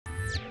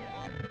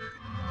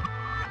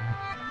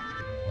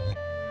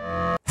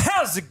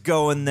How's it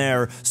going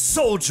there,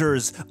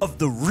 soldiers of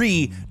the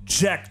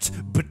Reject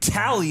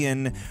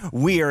Battalion?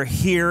 We are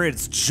here.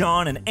 It's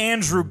John and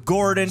Andrew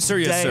Gordon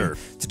today, yes, sir,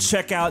 to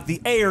check out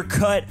the Ayer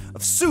cut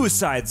of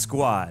Suicide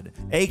Squad,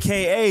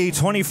 aka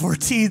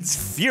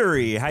 2014's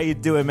Fury. How you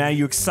doing, man?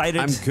 You excited?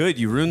 I'm good.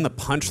 You ruined the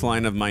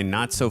punchline of my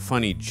not so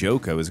funny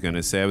joke. I was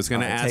gonna say. I was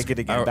gonna ask. Take it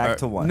again. Back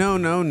to what?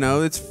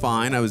 No. It's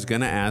fine. I was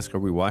gonna ask. Are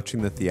we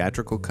watching the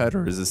theatrical cut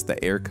or is this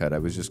the Ayer cut? I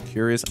was just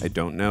curious. I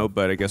don't know,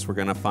 but I guess we're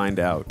gonna find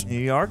out.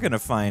 You are gonna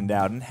find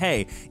out. And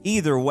hey,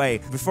 either way,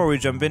 before we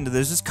jump into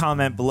this, just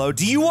comment below.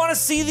 Do you want to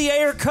see the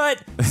Ayer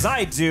cut? Because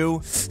I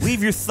do.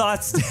 Leave your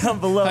thoughts down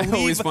below. I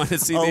always want to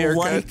see the Ayer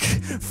cut.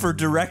 For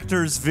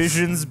directors'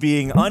 visions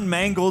being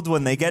unmangled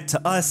when they get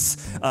to us.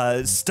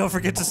 Don't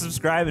forget to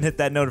subscribe and hit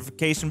that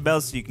notification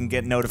bell so you can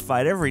get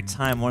notified every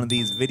time one of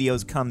these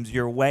videos comes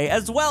your way.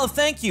 As well,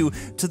 thank you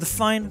to the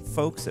fine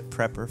folks at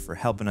Prepper for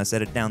helping us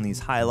edit down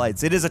these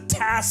highlights. It is a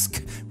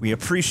task. We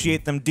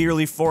appreciate them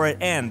dearly for it.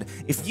 And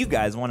if you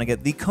guys want to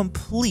get the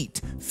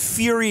complete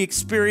Fury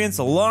experience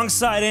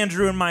alongside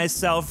Andrew and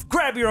myself,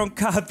 grab your own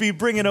copy,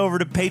 bring it over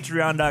to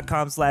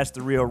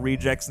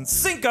patreon.com/therealrejects and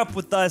sync up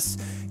with us.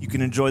 You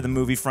can enjoy the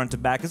movie front to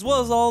back, as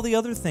well as all the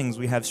other things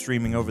we have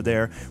streaming over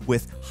there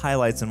with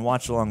highlights and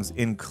watch-alongs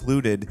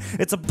included.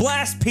 It's a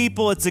blast,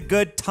 people. It's a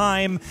good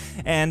time.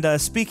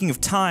 And speaking of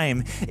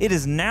time, it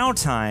is now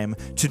time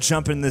to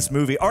jump in this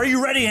movie. Are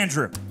you ready,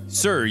 Andrew?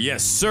 Sir,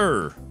 yes,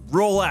 sir.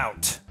 Roll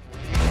out.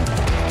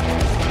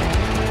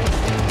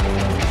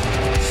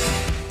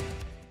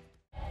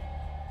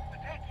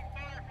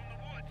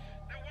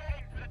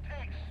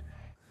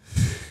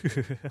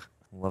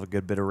 Love a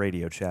good bit of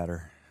radio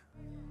chatter.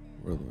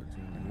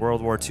 In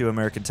World War II,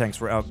 American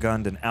tanks were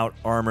outgunned and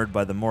out-armored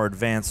by the more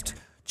advanced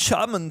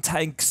Sherman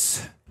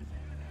tanks.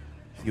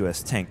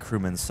 U.S. tank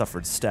crewmen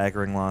suffered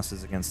staggering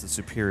losses against the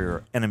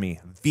superior enemy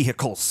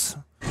vehicles.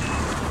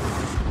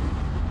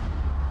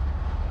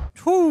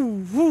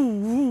 Woo, woo,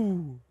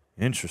 woo.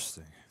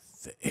 Interesting.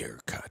 The Ayer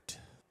cut.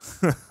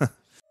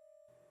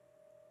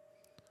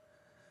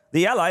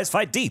 The Allies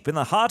fight deep in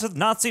the heart of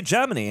Nazi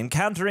Germany,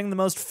 encountering the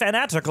most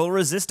fanatical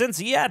resistance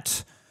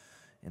yet.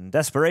 In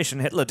desperation,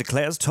 Hitler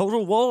declares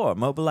total war,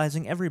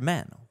 mobilizing every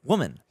man,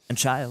 woman, and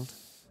child.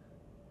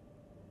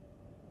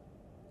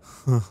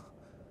 A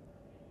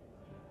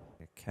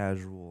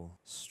casual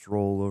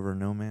stroll over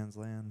no man's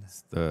land.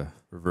 It's the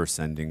reverse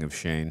ending of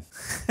Shane.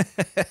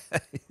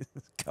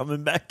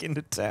 Coming back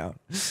into town.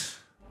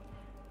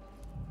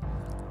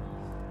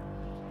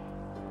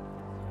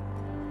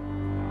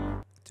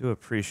 Do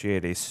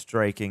appreciate a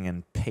striking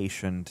and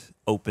patient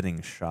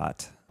opening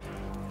shot.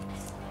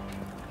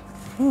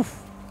 Whew.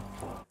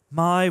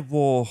 My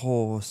war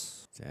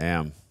horse.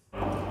 Damn.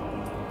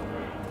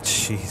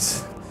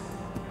 Jeez.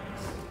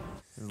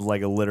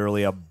 Like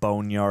literally a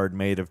boneyard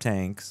made of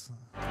tanks.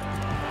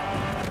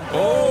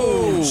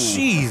 Oh!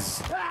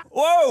 Jeez.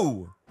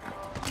 Whoa!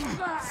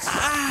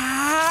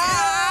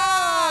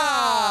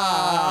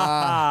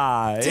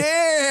 Ah!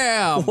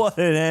 Damn! What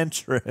an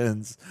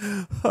entrance.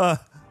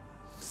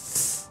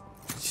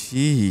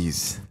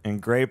 Jeez.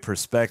 And great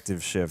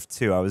perspective shift,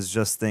 too. I was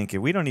just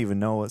thinking, we don't even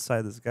know what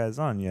side this guy's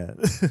on yet.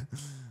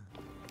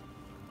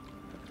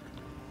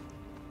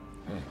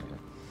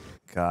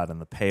 God, and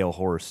the pale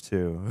horse,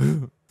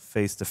 too.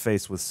 Face to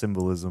face with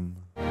symbolism.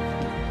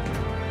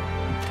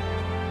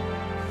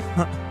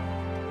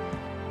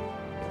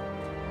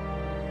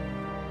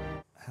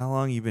 How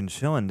long you been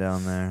chilling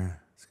down there?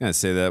 I was gonna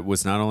say that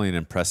was not only an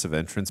impressive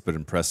entrance, but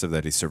impressive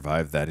that he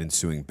survived that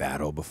ensuing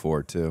battle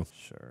before, too.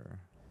 Sure.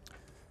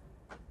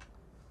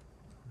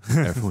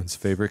 Everyone's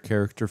favorite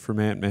character from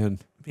Ant-Man.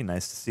 It'd be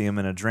nice to see him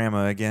in a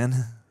drama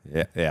again.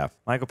 Yeah.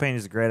 Michael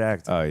Peña's a great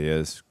actor. Oh, he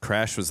is.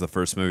 Crash was the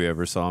first movie I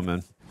ever saw him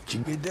in. Did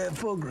you get that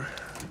booger?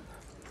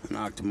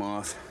 Knocked him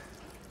off.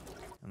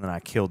 And then I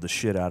killed the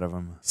shit out of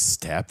him.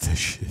 Stabbed the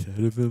shit out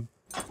of him.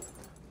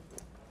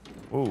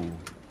 Whoa.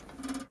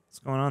 What's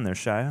going on there,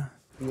 Shia?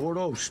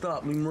 Gordo,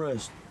 stop. Leave him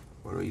rest.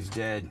 Gordo, he's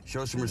dead.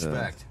 Show some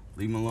respect.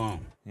 Leave him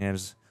alone. Yeah,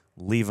 just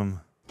leave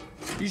him.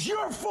 It's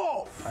your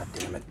fault! God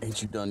damn it. Ain't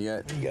you done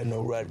yet? You got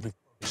no right to be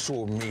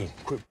sore with me.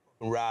 Quit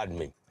riding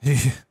me.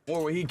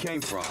 Or where he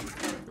came from.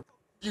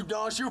 You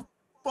done? It's your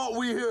fault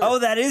we here. Oh,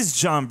 that is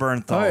John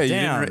Bernthal. Oh,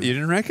 yeah, you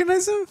didn't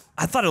recognize him?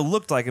 I thought it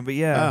looked like him, but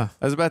yeah. Oh,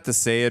 I was about to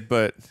say it,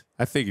 but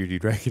I figured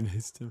you'd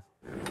recognize him.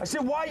 I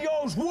said, why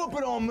y'all's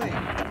whooping on me?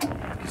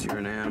 Because you're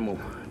an animal,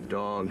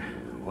 dog.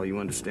 All you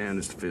understand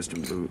is the fist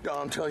and boot. Dog,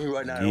 I'm telling you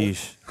right now.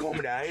 Yeesh. Call me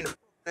that. I ain't a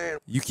man.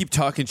 You keep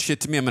talking shit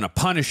to me, I'm gonna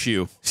punish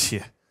you.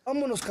 Yeah.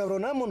 Vámonos,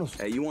 cabrón, vámonos.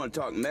 Hey, you want to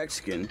talk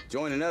Mexican?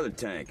 Join another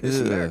tank. This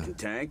American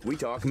tank. We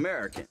talk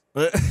American.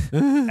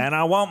 And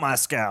I want my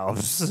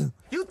scalps.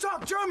 You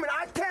talk German.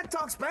 I can't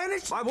talk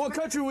Spanish. What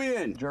country we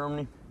in?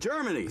 Germany.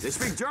 Germany. They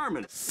speak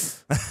German.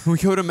 We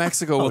go to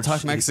Mexico, we'll talk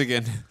shit.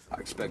 Mexican. I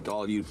expect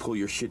all of you to pull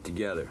your shit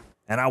together.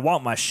 And I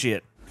want my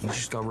shit. You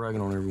should stop ragging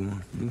on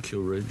everyone. You can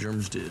kill Red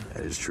Germans did.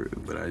 That is true,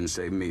 but I didn't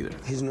save him either.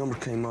 His number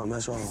came up,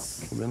 that's all.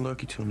 We've been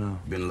lucky till now.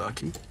 Been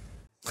lucky?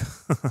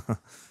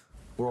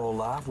 We're all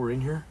alive. We're in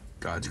here.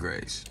 God's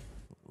grace.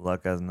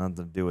 Luck has nothing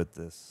to do with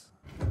this.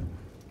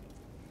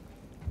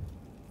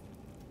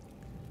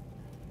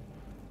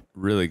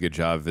 Really good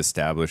job of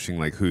establishing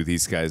like who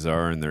these guys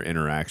are and their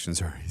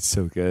interactions are. He's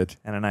so good.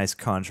 And a nice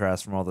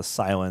contrast from all the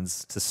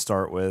silence to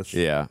start with.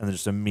 Yeah. And then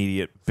just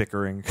immediate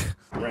bickering.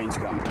 Rain's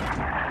coming.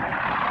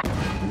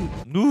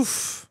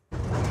 Oof.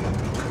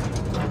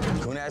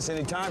 Couldn't ask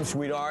any time,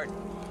 sweetheart.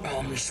 Oh,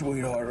 I'm your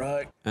sweetheart,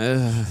 right?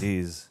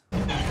 Jeez.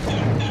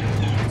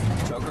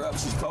 Choke her up,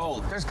 she's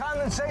cold. There's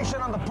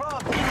condensation on the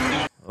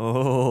pump.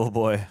 Oh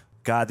boy.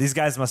 God, these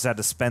guys must have had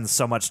to spend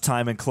so much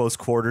time in close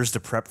quarters to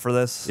prep for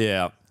this.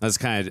 Yeah, I was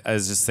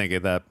just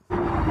thinking that.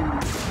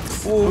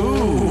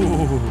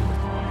 Ooh.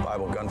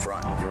 Bible gun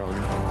front.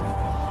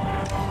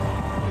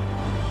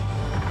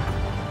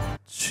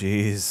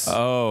 Jeez.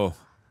 Oh,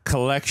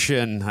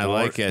 collection. I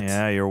like it.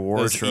 Yeah, your war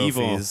Those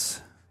trophies.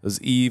 Those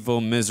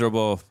evil,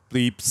 miserable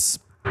bleeps.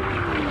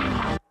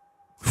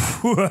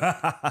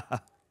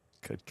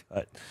 Good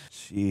cut.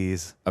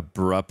 Jeez.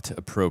 Abrupt,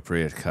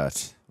 appropriate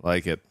cut.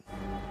 Like it.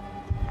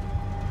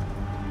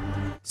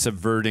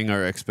 Subverting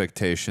our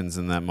expectations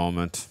in that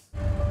moment.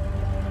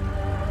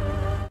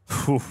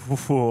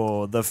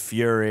 Ooh, the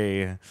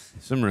fury.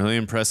 Some really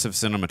impressive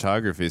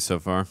cinematography so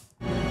far.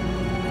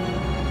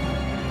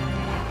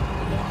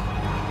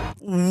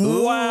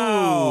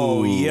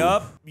 Wow.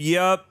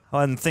 Yup. I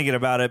wasn't thinking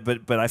about it,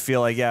 but I feel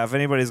like, yeah, if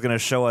anybody's going to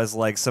show us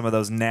like some of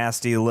those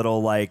nasty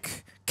little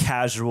like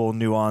casual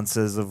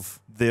nuances of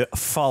the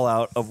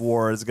fallout of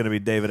war, it's going to be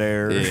David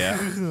Ayer.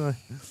 Yeah.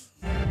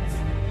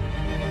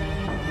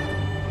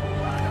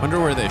 Wonder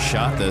where they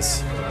shot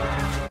this.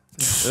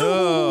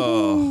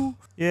 Oh.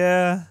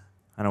 Yeah.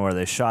 I know where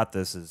they shot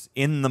this is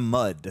in the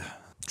mud.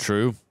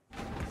 True.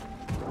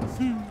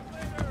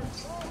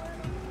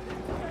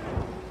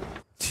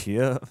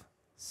 Yep.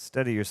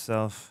 Steady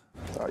yourself.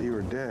 Thought you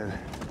were dead.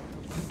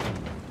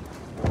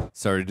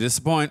 Sorry to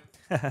disappoint.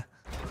 Ugh.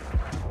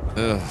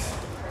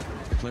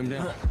 Lay him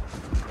down.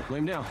 Lay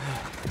him down.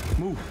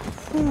 Move.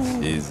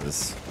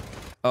 Jesus.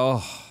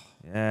 Oh.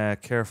 Yeah,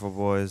 careful,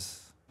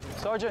 boys.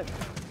 Sergeant,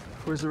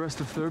 where's the rest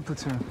of 3rd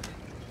Platoon?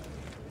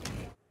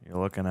 You're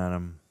looking at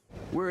him.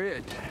 We're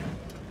it.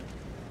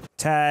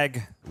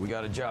 Tag. We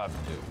got a job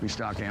to do. We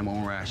stock ammo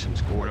and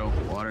rations, Gordo,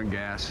 water and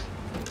gas.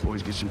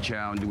 Always get some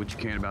chow and do what you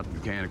can about the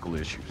mechanical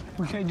issues.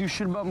 We can't do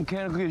shit about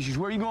mechanical issues.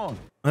 Where are you going?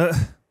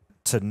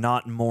 To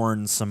not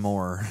mourn some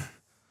more.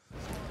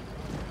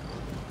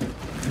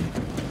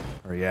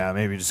 Or yeah,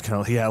 maybe just kind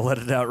of, yeah, let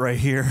it out right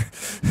here.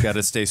 Got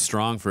to stay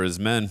strong for his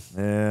men.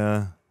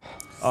 Yeah.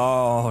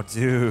 Oh,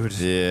 dude.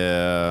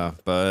 Yeah,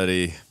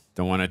 buddy.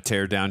 Don't want to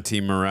tear down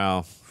team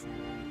morale.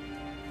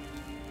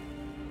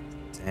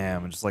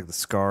 Damn, just like the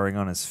scarring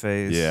on his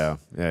face. Yeah,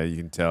 you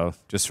can tell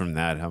just from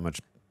that how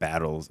much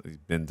battles he's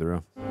been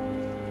through.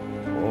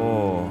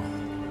 Oh.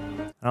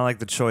 I don't like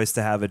the choice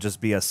to have it just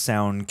be a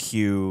sound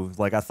cue.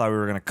 Like, I thought we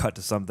were going to cut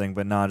to something,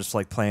 but nah, just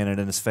like playing it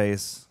in his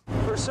face.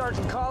 First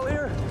Sergeant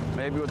Collier?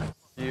 Maybe with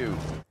you.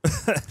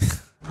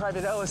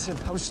 Private Ellison,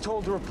 I was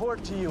told to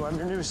report to you. I'm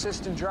your new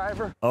assistant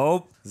driver.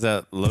 Oh. Is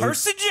that Logan?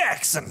 Percy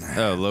Jackson.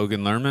 Oh,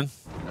 Logan Lerman?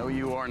 No,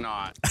 you are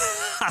not.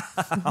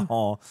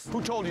 Oh.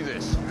 Who told you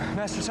this?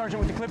 Master Sergeant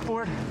with the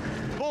clipboard.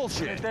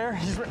 Bullshit. Right there.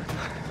 He's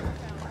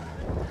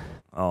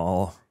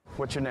Oh.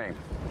 What's your name?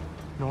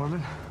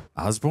 Norman.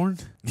 Osborne?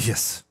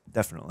 Yes,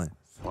 definitely.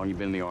 How long you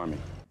been in the Army?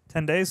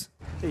 10 days?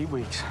 8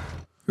 weeks.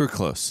 You were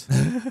close.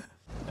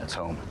 That's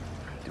home.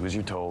 Do as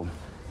you're told.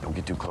 Don't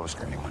get too close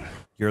to anyone.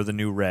 You're the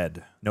new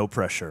Red. No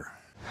pressure.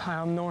 Hi,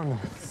 I'm Norman.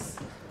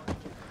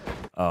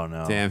 Oh,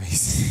 no. Damn,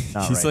 he's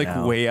right like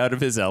now. way out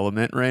of his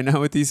element right now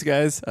with these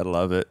guys. I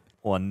love it.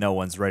 Well, no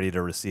one's ready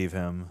to receive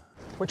him.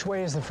 Which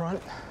way is the front?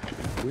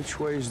 Which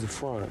way is the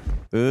front?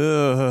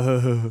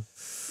 Ugh.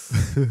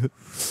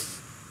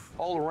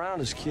 All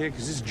around us, kid,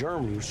 because it's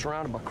Germany. We're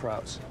surrounded by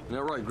Krauts. Is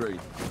that right, Grady?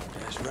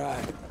 That's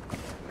right.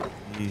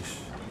 Yeesh.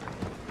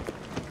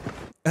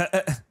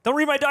 Don't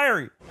read my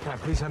diary. Can I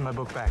please have my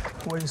book back?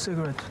 Where's your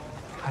cigarettes?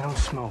 I don't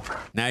smoke.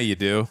 Now you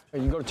do. Hey,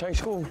 you go to tank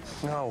school?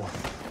 No.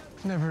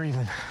 Never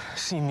even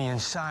seen me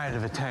inside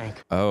of a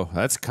tank. Oh,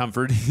 that's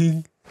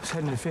comforting. I was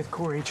heading to 5th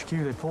Corps HQ.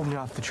 They pulled me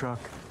off the truck.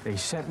 They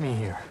sent me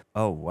here.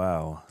 Oh,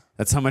 wow.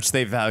 That's how much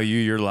they value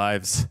your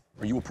lives.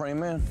 Are you a praying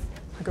man?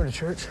 I go to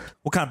church.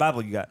 What kind of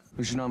Bible you got?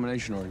 Whose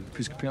denomination are you?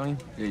 Episcopalian?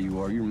 Yeah, you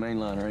are. You're a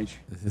mainliner, ain't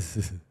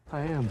you?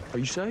 I am. Are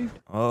you saved?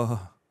 Oh.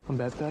 I'm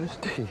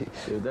baptized.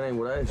 Dude, that ain't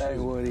what I asked you. That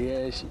ain't what he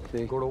asked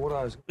you. Go to what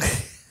I was...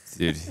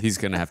 Dude, he's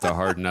going to have to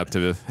harden up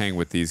to hang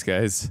with these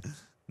guys.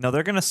 No,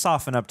 they're going to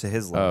soften up to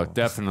his level. Oh,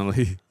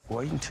 definitely.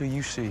 Wait until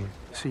you see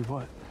See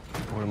what?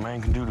 what a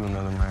man can do to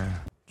another man.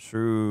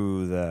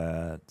 True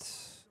that.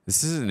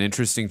 This is an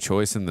interesting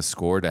choice in the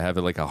score to have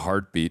it like a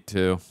heartbeat,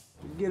 too.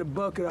 Get a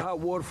bucket of hot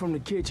water from the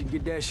kitchen,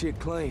 get that shit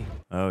clean.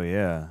 Oh,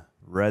 yeah.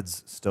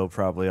 Red's still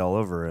probably all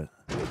over it.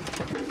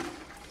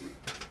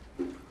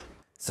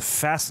 It's a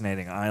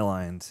fascinating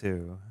eyeline,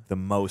 too. The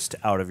most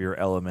out of your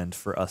element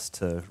for us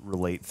to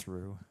relate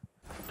through.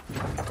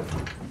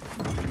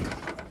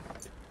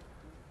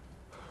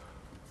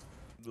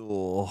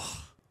 Oh,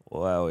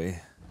 wowie.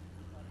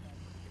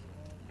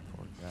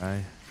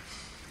 guy.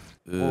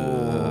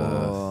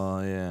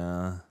 Oh,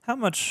 yeah. How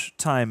much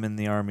time in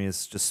the army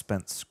is just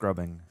spent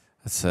scrubbing?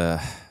 That's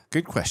a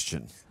good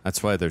question.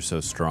 That's why they're so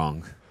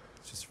strong.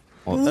 It's just,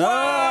 well,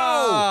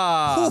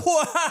 Wow!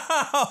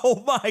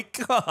 Wow! My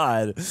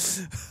God!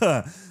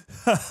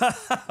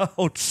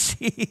 Oh,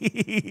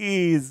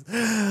 jeez.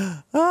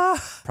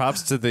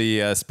 Props to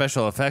the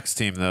special effects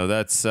team, though.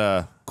 That's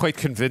quite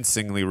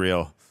convincingly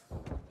real.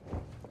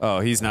 Oh,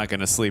 he's not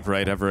going to sleep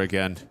right ever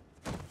again.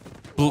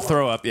 We'll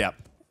throw up, yeah.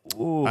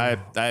 Ooh. I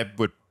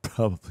would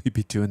probably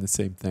be doing the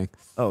same thing.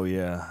 Oh,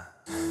 yeah.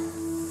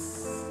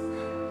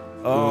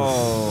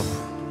 Oh.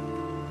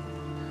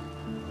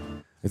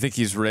 I think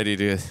he's ready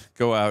to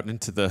go out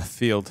into the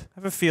field. I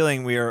have a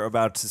feeling we are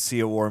about to see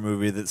a war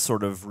movie that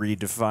sort of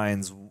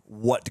redefines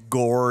what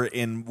gore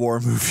in war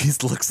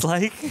movies looks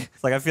like.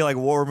 Like, I feel like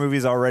war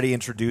movies already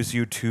introduce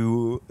you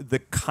to the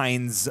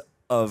kinds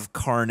of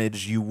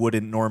carnage you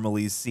wouldn't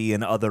normally see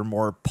in other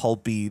more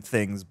pulpy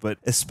things, but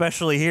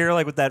especially here,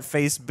 like with that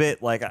face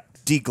bit, like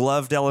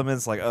degloved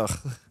elements, like, ugh.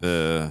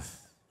 I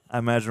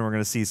imagine we're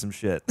gonna see some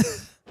shit.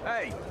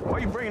 Hey, why are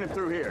you bringing him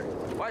through here?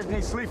 Why isn't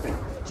he sleeping?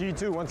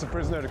 G2 wants a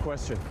prisoner to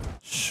question.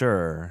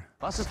 Sure.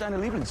 Was ist deine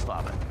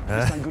Lieblingsfarbe?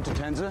 Ist ein guter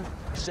Tänzer?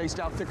 Stehst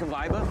auf dicke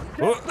Weiber?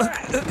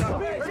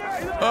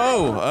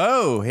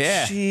 Oh,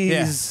 yeah.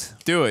 Jeez.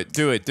 Yeah.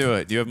 Do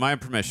it. You have my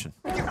permission.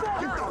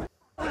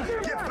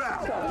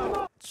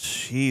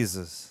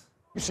 Jesus.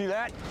 You see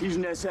that? He's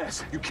an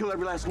SS. You kill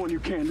every last one you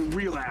can, the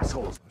real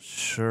assholes.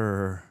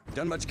 Sure.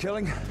 Done much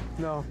killing?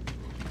 No.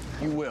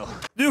 You will.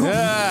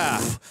 Yeah.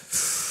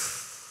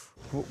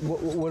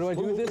 What do I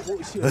do with this?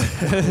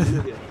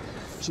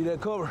 See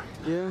that cover?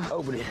 Yeah.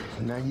 Open it.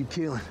 Now you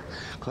killing.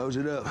 Close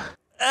it up.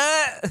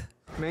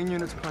 Main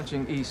unit's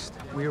punching east.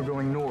 We are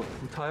going north.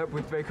 We'll tie up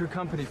with Baker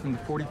Company from the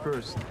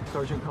 41st.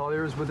 Sergeant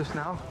Collier is with us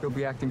now. He'll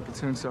be acting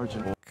platoon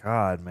sergeant.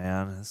 God,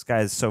 man. This guy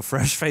is so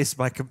fresh-faced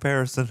by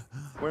comparison.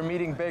 We're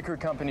meeting Baker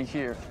Company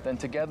here. Then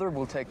together,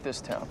 we'll take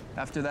this town.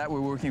 After that,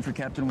 we're working for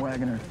Captain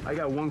Wagner. I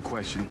got one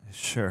question.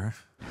 Sure.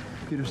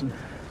 Peterson.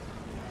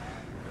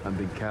 I'm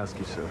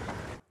Beekeeper, sir.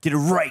 Get it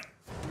right.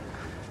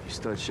 You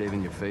start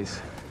shaving your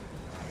face.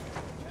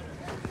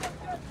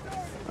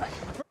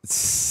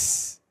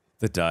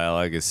 The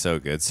dialogue is so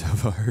good so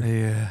far.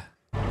 Yeah.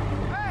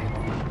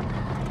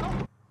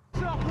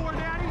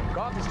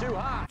 Coffee's too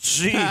hot.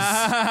 Jeez.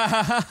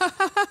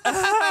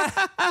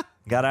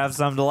 Gotta have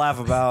something to laugh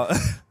about.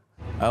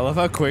 I love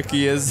how quick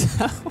he is.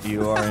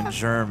 You are in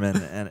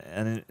German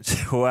and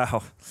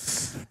wow.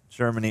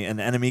 Germany, an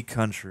enemy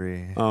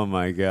country. Oh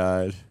my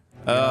God.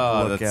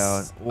 Look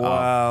out.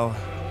 Wow.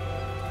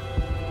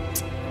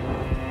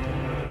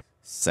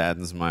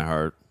 Saddens my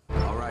heart.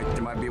 All right,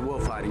 there might be a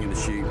wolf hiding in the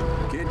sheep.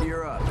 Kid,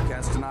 you're up.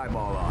 Cast an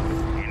eyeball on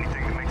him.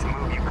 Anything that makes a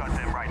move, you cut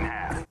them right in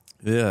half.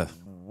 Yeah.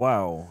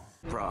 Wow.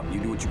 Prob, you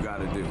do what you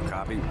gotta do.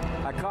 Copy?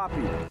 I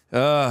copy.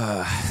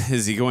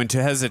 Is he going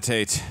to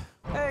hesitate?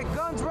 Hey,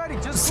 gun's ready.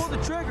 Just pull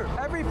the trigger.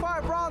 Every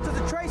 5 rounds of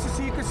the tracer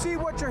so you can see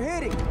what you're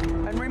hitting.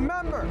 And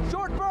remember,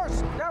 short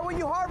bursts. That way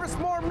you harvest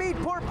more meat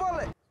per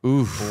bullet.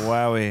 Oof.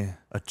 Wowie.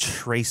 A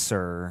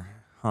tracer,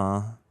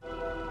 huh?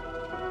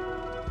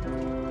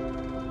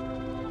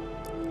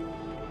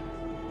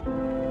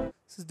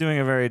 This is doing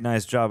a very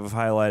nice job of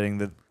highlighting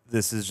that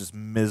this is just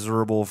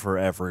miserable for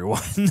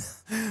everyone.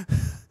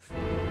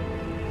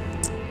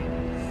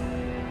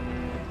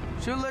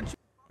 She'll let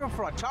you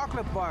for a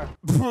chocolate bar.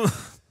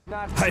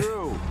 Not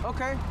true.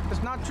 Okay,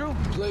 it's not true.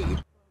 Completely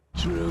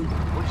true.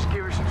 We'll just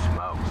give her some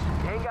smokes.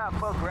 You ain't gotta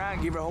fuck around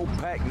and give her a whole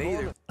pack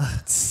neither.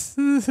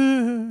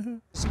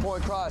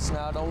 Point cross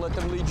now. Don't let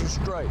them lead you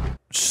straight.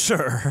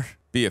 Sure.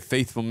 Be a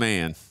faithful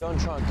man. Done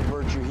trying to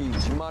divert your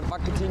heat. You mind if I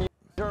continue?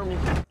 Germany.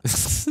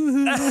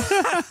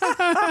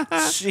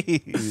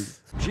 Jeez.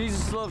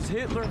 Jesus loves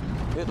Hitler.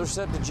 Hitler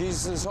said that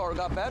Jesus in his heart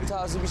got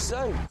baptized to be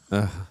saved.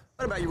 What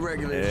about your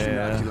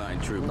regulation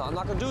line troop? No, I'm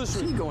not gonna do this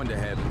with He you. going to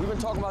heaven. We've been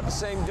talking about the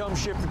same dumb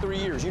shit for 3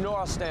 years. You know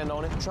I'll stand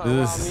on it. Trying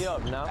to rile me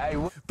up now. Hey,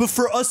 But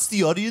for us,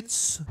 the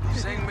audience,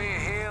 Sing me a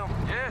hymn.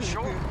 Yeah,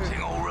 sure.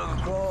 Sing old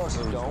Rugged Cross.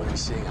 don't. Let me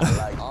sing. I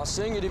like it. I'll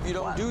sing it if you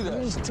don't do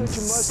that. Touch your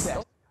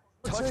mustache.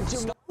 Touch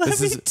your let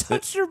me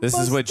touch your This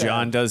is what mustache.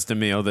 John does to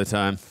me all the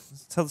time.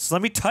 So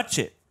let me touch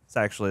it. It's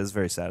actually, it's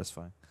very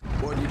satisfying.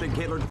 Boy, do you think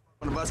Hitler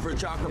one of us for a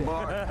chocolate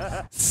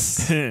bar?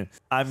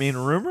 I mean,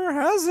 rumor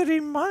has it he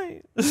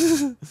might.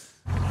 This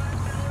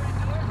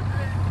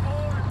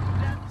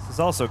is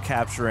also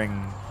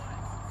capturing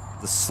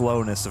the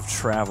slowness of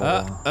travel.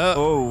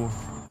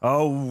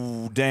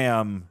 Oh,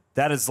 damn.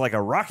 That is like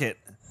a rocket.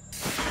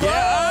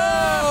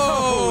 Yeah.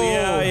 Oh,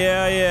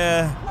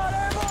 yeah.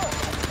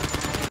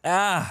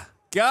 Ah.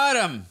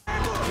 Got him.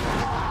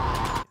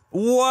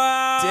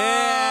 Wow.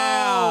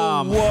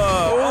 Damn. Whoa.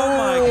 Oh,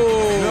 my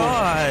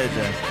God.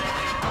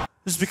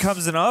 This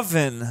becomes an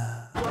oven.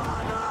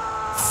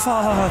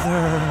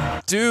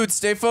 Father. Dude,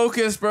 stay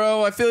focused,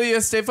 bro. I feel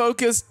you. Stay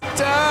focused.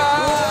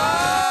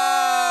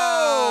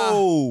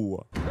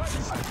 Oh.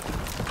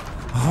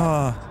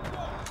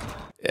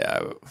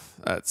 Yeah,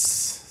 that's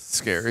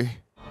scary.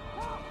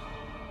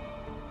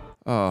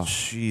 Oh.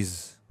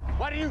 Jeez.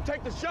 Why didn't you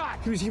take the shot?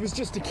 He was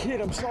just a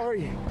kid. I'm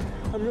sorry.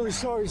 I'm really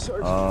sorry,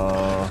 Sergeant.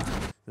 Oh,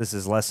 this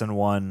is lesson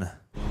 1.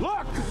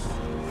 Look!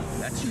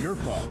 That's your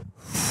fault.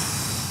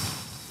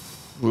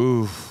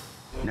 Ooh.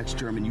 Next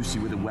German you see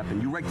with a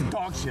weapon, you rake the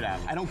dog shit out.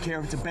 I don't care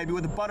if it's a baby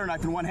with a butter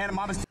knife in one hand and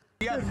mama's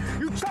the other.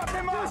 You chop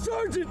him off,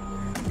 Sergeant!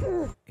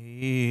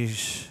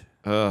 Eesh.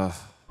 Ugh.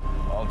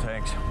 All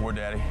tanks, war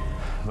daddy.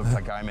 Looks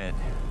like I'm it.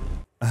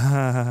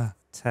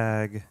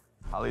 Tag.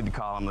 I'll lead the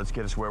column. Let's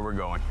get us where we're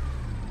going.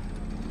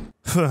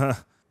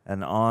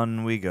 And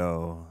on we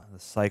go. The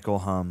cycle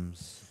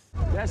hums.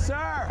 Yes,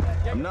 sir.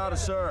 I'm not a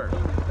sir.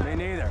 Me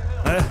neither.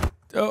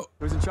 Oh.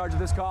 Who's in charge of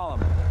this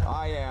column?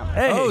 I am.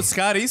 Hey. Oh,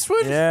 Scott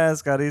Eastwood? Yeah,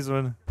 Scott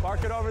Eastwood.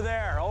 Park it over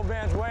there. Old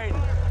man's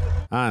waiting.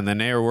 Ah, and then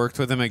Ayer worked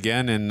with him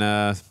again in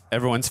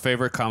everyone's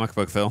favorite comic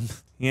book film.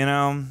 You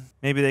know,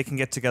 maybe they can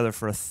get together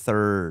for a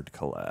 3rd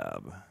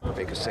collab.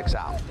 Baker 6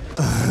 out.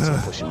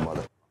 Some pushing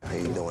mother. How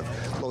you doing?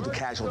 Load the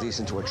casualties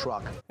into a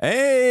truck.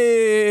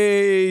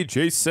 Hey,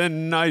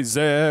 Jason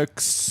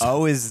Isaacs.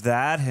 Oh, is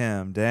that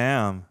him?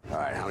 Damn. All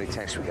right, how many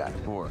tanks we got?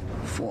 4.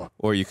 4.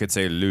 Or you could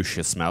say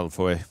Lucius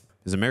Malfoy.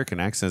 His American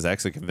accent is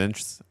actually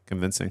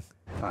convincing.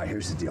 All right,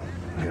 here's the deal.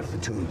 I got a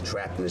platoon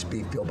trapped in this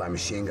beef field by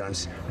machine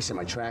guns. I sent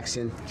my tracks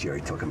in.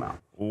 Jerry took them out.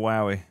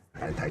 Wowie.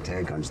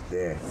 Anti-tank guns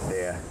there,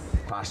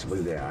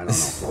 possibly there. I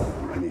don't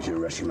know. I need you to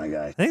rescue my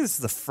guy. I think this is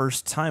the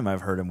first time I've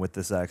heard him with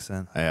this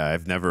accent. Yeah,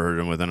 I've never heard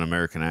him with an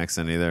American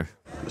accent either.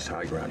 This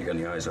high ground, you got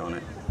any eyes on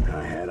it?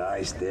 I had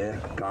eyes there,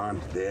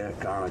 gone,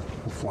 I'm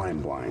flying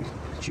blind.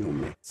 It's you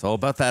and me. It's all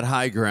about that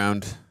high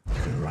ground.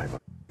 You could arrive on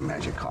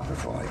magic carpet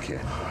for all I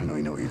care. I know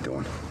you know what you're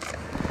doing.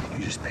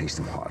 You just paced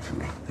them hard for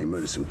me. They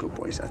murdered some good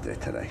boys out there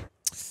today.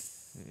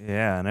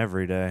 Yeah, and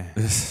every day.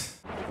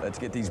 Let's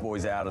get these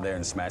boys out of there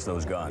and smash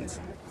those guns.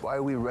 Why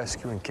are we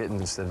rescuing kittens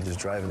instead of just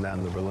driving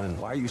down to Berlin?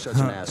 Why are you such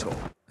an asshole?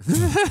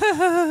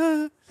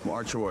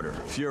 March order,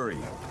 Fury,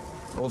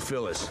 Old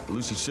Phyllis,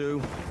 Lucy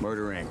Sue,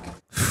 Murder Inc.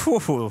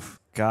 Whew.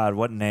 God,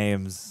 what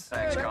names.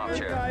 Thanks, Comp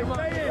Chair.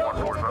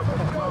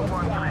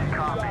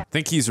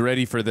 Think he's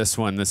ready for this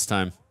one this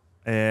time.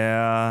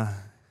 Yeah,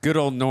 Good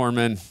old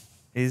Norman.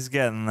 he's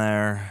getting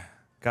there.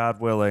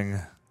 God willing.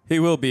 He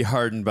will be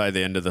hardened by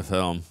the end of the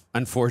film,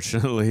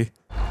 unfortunately.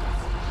 All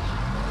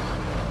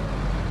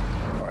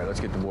right, let's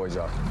get the boys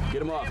up. Get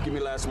them off. Give me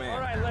last man. All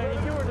right,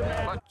 lady, you were the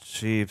man.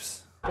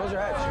 Jeeps. Close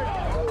your heads.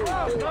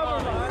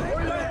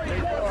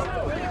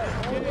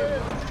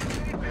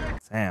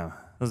 Damn,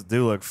 those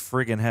do look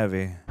freaking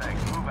heavy. Move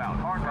out.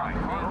 Hard right.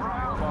 Hard right.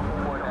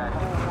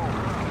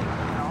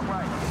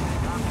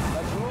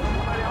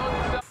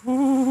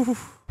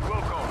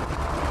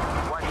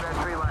 Watch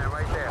that tree line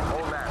right there.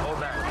 Hold that. Hold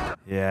that.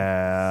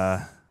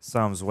 Yeah,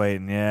 some's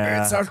waiting,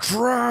 yeah. It's a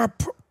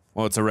trap.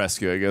 Well, it's a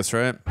rescue, I guess,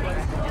 right?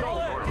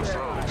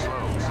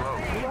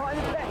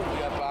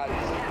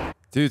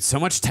 Dude, so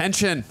much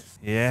tension.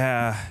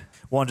 Yeah.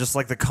 Well, just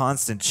like the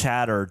constant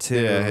chatter,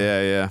 too.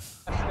 Yeah.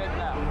 All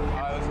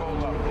right, let's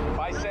hold up. If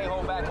I say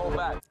hold back, hold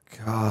back.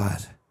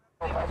 God.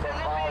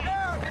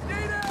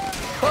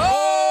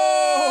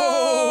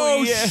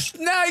 Oh, yeah.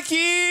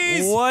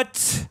 Nikes!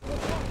 What?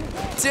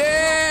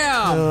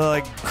 Damn!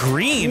 Like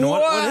green?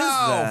 What is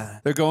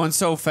that? They're going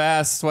so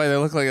fast. That's why they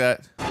look like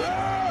that.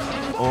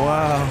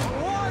 Wow.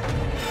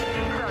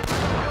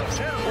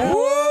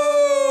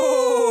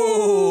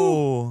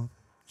 Whoa!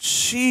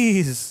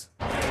 Jeez.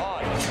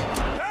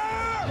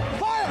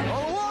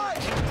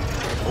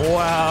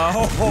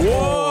 Wow.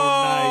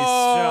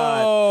 Nice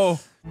shot.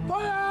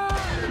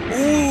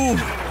 Ooh.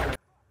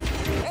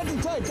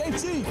 Anti-tank,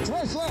 AT,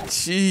 trash left.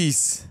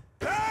 Jeez.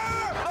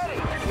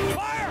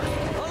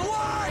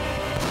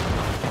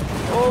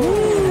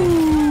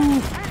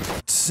 Ooh.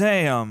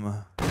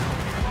 Damn.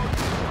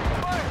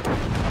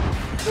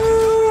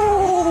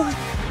 Ooh.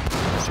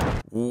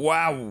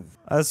 Wow.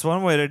 That's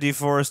one way to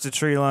deforest a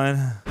tree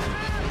line.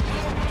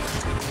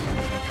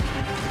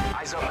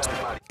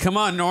 Come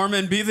on,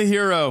 Norman, be the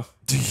hero.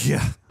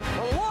 Yeah.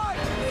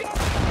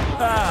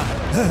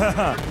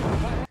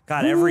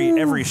 God,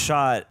 every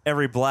shot,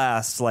 every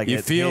blast, like You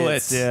it feel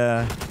hits, it.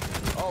 Yeah.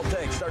 All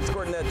tanks, start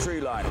squirting that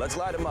tree line. Let's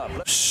light them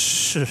up.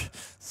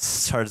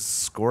 Starts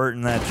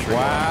squirting that tree.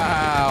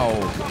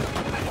 Wow.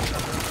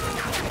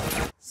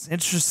 It's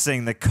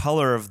interesting the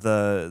color of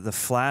the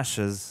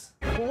flashes.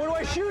 Well, what do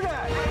I shoot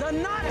at? The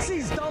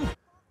Nazis, dumb.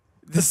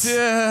 That's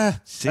a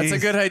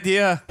Jeez. good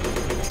idea. You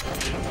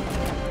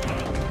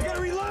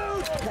gotta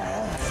reload.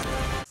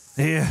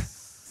 Yeah.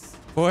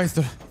 Boy,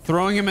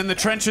 throwing him in the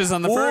trenches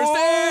on the first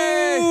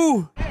day.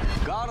 Ooh.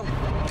 Got him.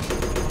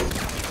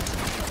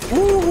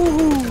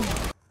 Ooh.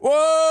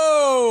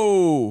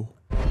 Whoa.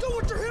 Do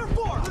what you're here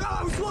for.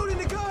 I was loading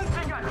the gun.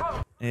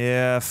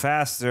 Yeah,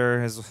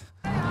 faster is.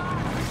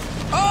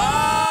 Oh!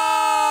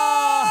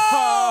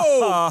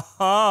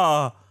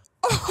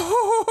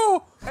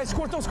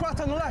 Escort those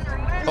squats on the left.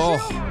 Oh.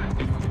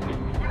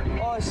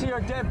 Oh, I see our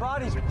dead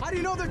bodies. How do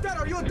you know they're dead?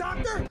 Are you a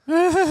doctor?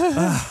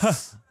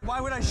 Why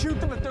would I shoot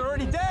them if they're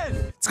already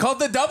dead? It's called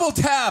the double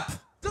tap.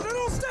 So they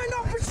don't stand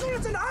up for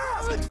shooters in the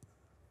ass.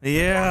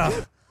 Yeah.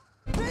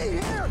 Be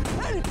here.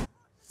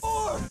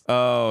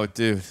 Oh,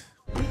 dude.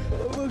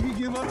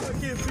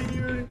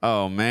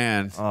 Oh,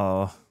 man.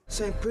 Oh.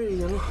 This ain't pretty,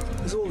 you know?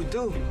 This is what we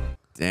do.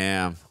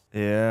 Damn.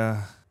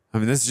 Yeah. I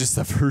mean, this is just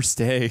the first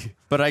day,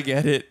 but I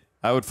get it.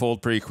 I would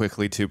fold pretty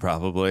quickly too,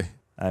 probably.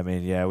 I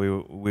mean, yeah,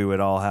 we would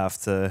all have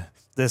to.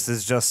 This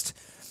is just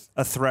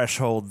a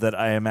threshold that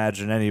I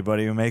imagine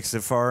anybody who makes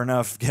it far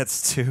enough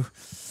gets to.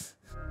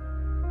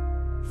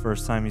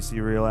 First time you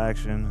see real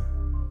action,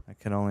 I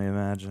can only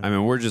imagine. I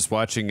mean, we're just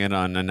watching it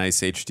on a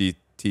nice HD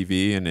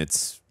TV, and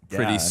it's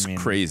pretty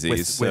crazy.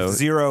 With so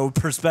zero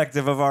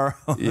perspective of our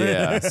own.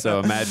 yeah. So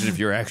imagine if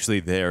you're actually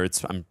there.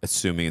 I'm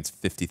assuming it's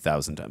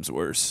 50,000 times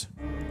worse.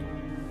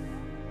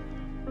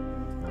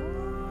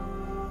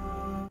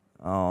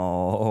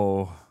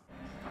 Oh.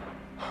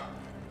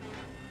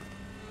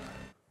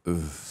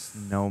 Oof.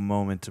 No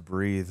moment to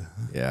breathe.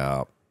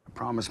 Yeah. I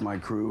promised my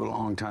crew a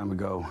long time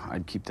ago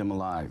I'd keep them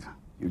alive.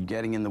 You're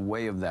getting in the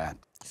way of that.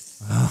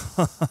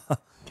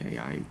 Okay,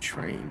 I am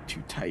trained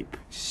to type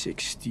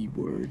 60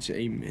 words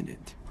a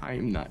minute. I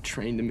am not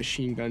trained to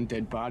machine gun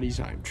dead bodies.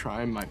 I am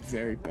trying my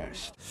very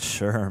best.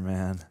 Sure,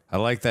 man. I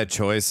like that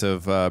choice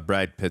of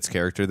Brad Pitt's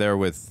character there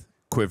with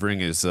quivering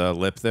his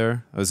lip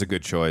there. That was a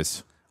good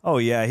choice. Oh,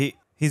 yeah.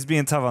 He's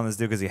being tough on this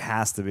dude because he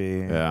has to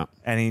be. Yeah.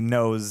 And he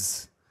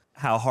knows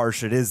how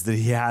harsh it is that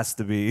he has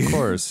to be. Of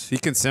course. He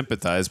can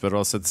sympathize, but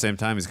also at the same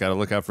time, he's got to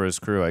look out for his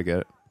crew. I get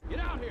it. Get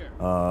out here!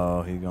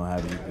 Oh, he's going to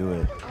have you do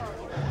it.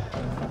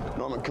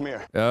 Norman, come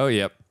here. Oh,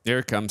 yep. Here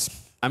it comes.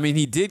 I mean,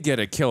 he did get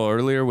a kill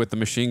earlier with the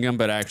machine gun,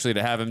 but actually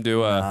to have him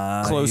do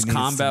a close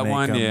combat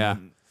one, yeah.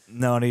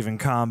 Not even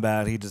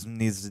combat. He just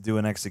needs to do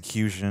an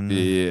execution.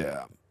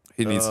 Yeah.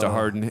 He needs to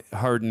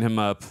harden him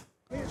up.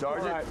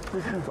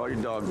 Sergeant, call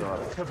your dogs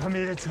off. Ich habe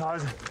Familie zu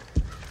Hause.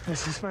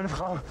 Das ist meine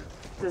Frau.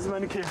 Das ist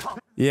meine Kinder.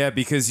 Yeah,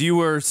 because you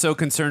were so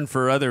concerned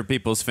for other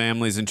people's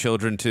families and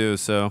children too,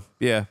 so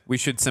yeah, we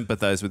should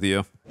sympathize with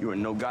you. You are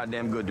no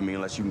goddamn good to me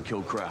unless you can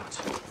kill crowds.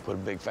 Put a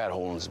big fat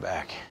hole in his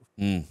back.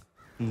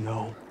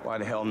 No. Why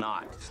the hell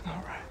not? It's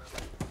not right.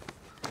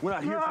 We're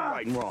not here for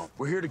right and wrong.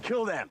 We're here to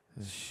kill them.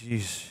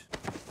 Jeez.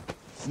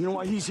 You know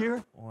why he's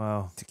here?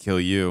 Wow. To kill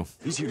you.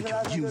 He's here to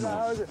kill you,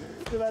 Norman.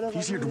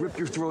 He's here to rip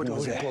your throat and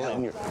pull it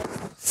in your...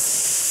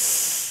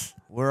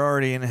 We're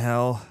already in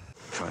hell.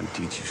 Trying to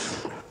teach you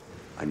something.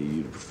 I need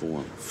you to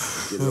perform.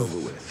 Get it over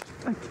with.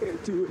 I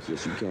can't do it.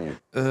 Yes, you can.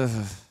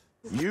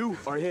 You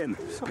or him.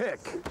 Pick.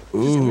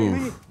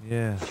 Ooh.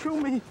 Yeah. Kill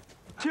me.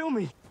 Kill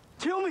me.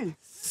 Kill me.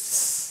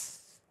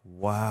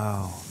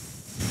 Wow.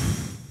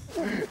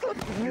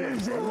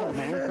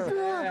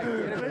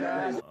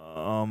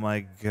 Oh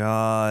my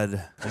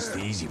God. That's the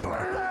easy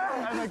part.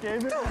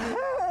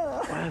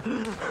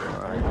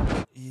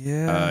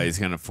 Yeah. He's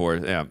gonna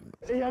force. Yeah.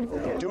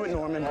 Do it,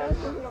 Norman.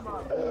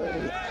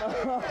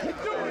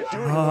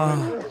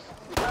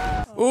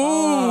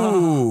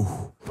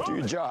 Ooh. Do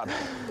your job.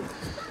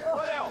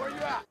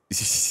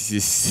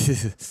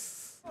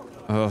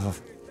 Oh.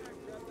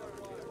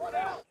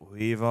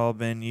 We've all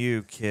been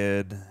you,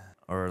 kid.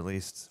 Or at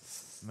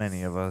least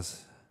many of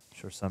us. I'm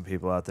sure some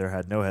people out there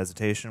had no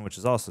hesitation, which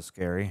is also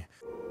scary.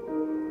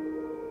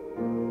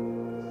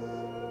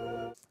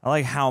 I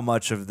like how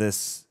much of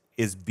this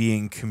is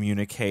being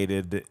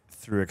communicated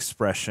through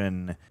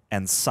expression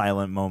and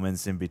silent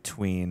moments in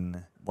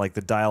between. Like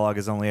the dialogue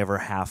is only ever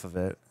half of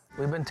it.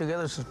 We've been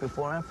together since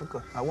before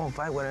Africa. I won't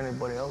fight with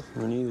anybody else.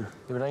 Me neither.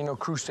 If it ain't no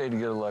crew stay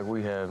together like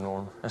we have,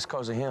 Norm. That's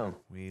cause of him.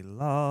 We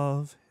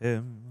love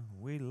him.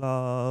 We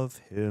love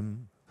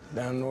him.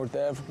 Down in North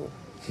Africa,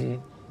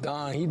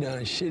 Don, he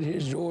done shit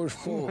his drawers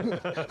full.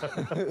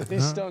 He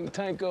stunk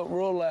tank up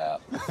roll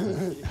out.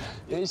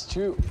 It's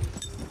true.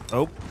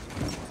 Oh.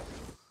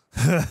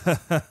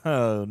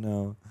 Oh,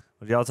 no.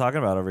 What are y'all talking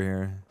about over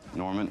here?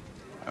 Norman,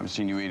 I haven't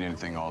seen you eat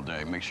anything all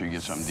day. Make sure you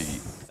get something to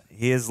eat.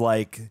 He is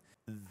like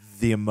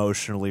the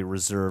emotionally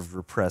reserved,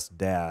 repressed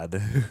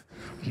dad.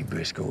 You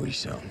best go eat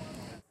something.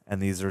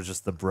 And these are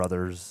just the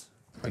brothers.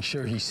 Make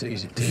sure he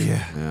sees it, too.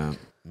 Yeah.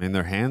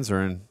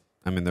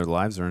 I mean, their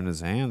lives are in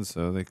his hands,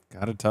 so they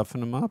gotta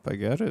toughen him up. I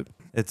get it.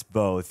 It's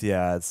both,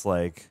 yeah. It's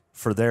like,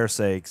 for their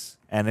sakes.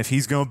 And if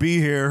he's gonna be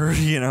here,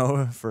 you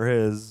know, for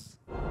his.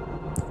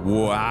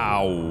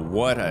 Wow,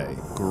 what a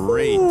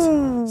great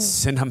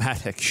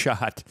cinematic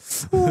shot.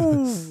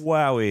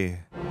 Wowie.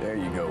 There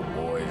you go,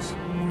 boys.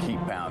 Keep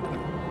pounding.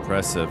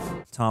 Impressive.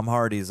 Tom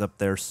Hardy's up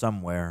there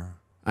somewhere.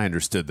 I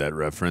understood that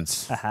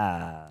reference.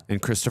 Haha.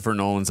 And Christopher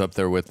Nolan's up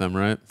there with them,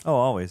 right? Oh,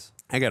 always.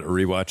 I gotta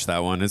rewatch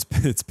that one. It's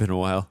been a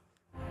while.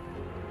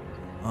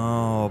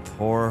 Oh,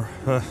 poor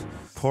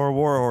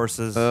war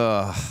horses.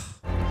 Ugh.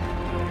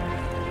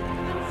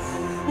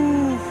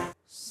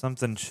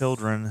 Something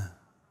children.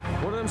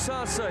 What do them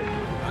signs say?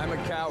 I'm a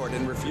coward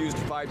and refuse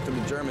to fight for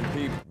the German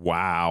people.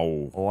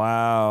 Wow.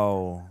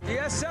 Wow. The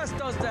SS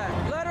does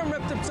that. Let them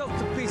rip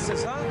themselves to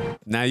pieces, huh?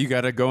 Now you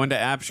gotta go into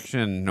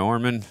action,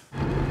 Norman.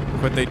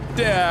 But they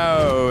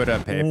do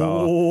to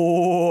people.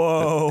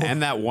 Whoa.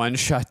 And that one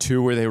shot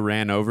too where they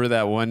ran over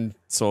that one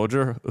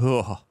soldier.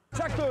 Ugh.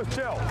 Check those,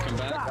 Jill.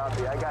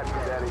 Copy, I got you,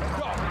 Daddy.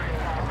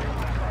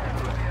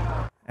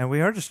 And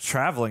we are just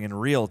traveling in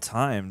real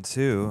time,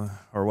 too.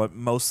 Or what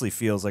mostly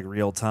feels like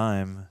real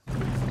time.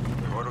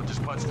 Gordo,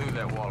 just punch through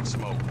that wall of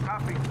smoke.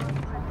 Copy.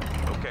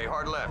 Okay,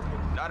 hard left.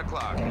 9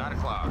 o'clock, 9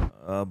 o'clock.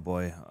 Oh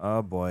boy,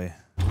 oh boy.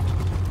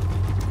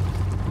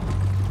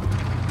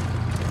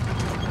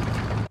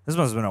 This must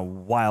have been a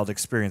wild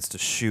experience to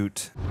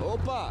shoot.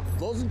 Opa,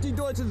 wo sind die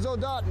deutschen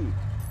Soldaten?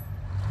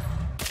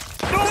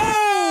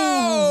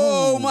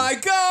 Oh my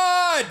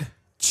God!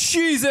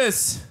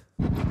 Jesus!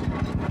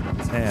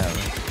 Damn.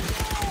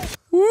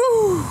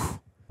 Woo!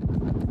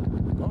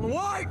 On the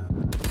white!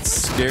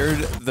 Scared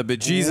the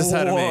bejesus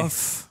out of me.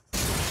 Woof.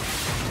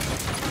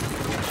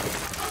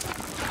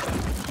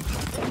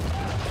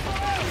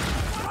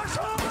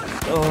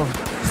 Oh.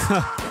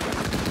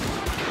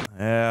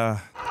 Yeah.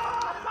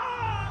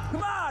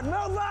 Come on,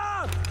 move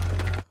on!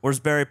 Where's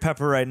Barry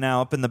Pepper right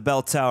now? Up in the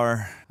bell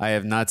tower. I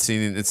have not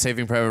seen it. It's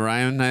Saving Private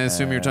Ryan, I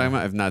assume you're talking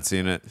about? I've not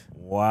seen it.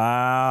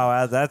 Wow,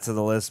 add that to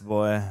the list,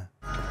 boy.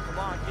 Come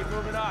on, keep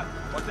moving up.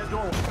 Watch that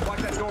door.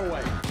 Watch that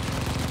doorway.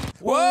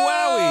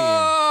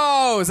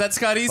 Whoa! Wowie. Is that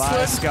Scott Eastwood?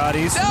 Bye, Scott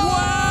Eastwood.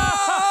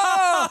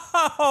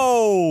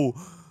 Whoa!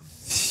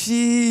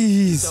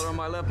 Jeez. Tell her on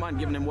my left mind,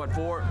 giving him what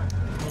for?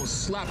 We'll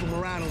slap him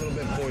around a little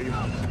bit for you.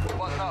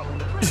 Button up.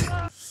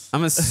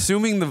 I'm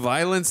assuming the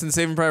violence in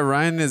Saving Private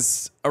Ryan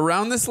is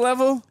around this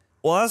level?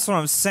 Well, that's what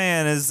I'm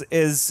saying.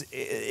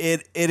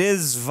 It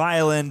is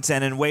violent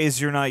and in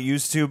ways you're not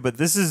used to, but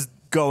this is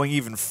going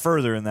even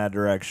further in that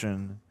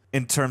direction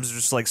in terms of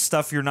just like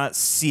stuff you're not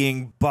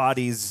seeing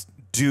bodies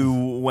do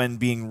when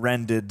being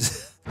rended.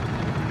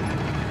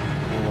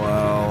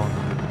 Wow.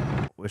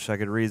 Wish I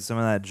could read some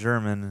of that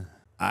German.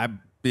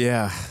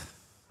 Yeah.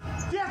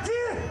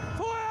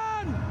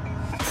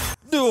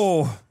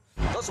 Oh,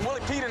 There's Willie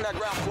Pete in that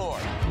ground floor.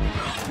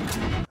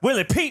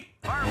 Willie Pete.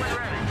 Fire when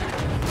ready.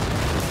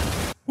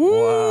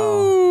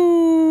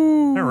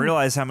 Wow. I didn't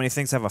realize how many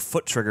things have a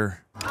foot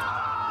trigger.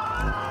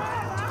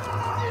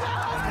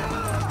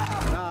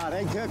 Nah,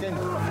 they cooking.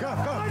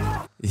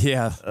 Go.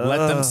 Yeah,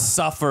 let them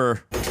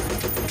suffer.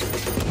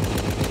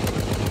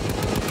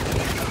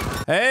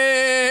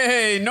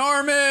 Hey,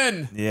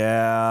 Norman!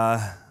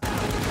 Yeah.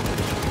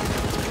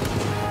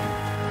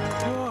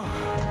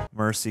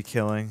 Mercy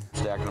killing.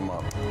 Stacking them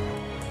up.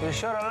 You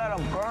should have let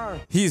him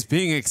burn. He's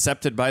being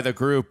accepted by the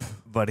group.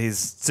 But he's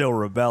still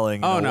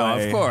rebelling. Oh, in a no,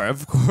 way.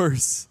 of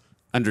course.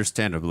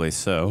 Understandably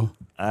so.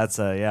 That's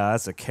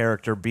a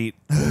character beat.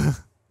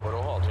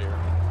 Photo halt here.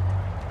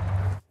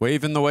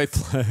 Waving the white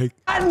flag.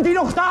 Allen, die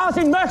noch da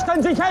sind,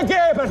 möchten sich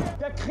ergeben.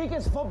 Der Krieg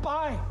ist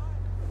vorbei.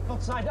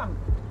 Gott sei Dank.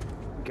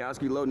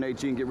 Kowski, load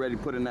 18, get ready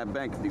to put in that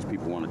bank if these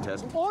people want to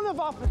test. Ohne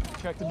Waffen.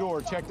 Check the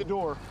door, check the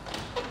door.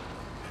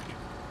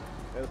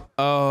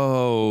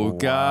 Oh,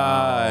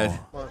 God.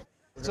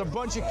 It's a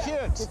bunch of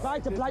kids.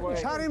 Weiter bleiben.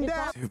 Shut him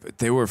down. Dude, but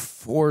they were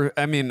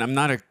I mean, I'm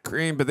not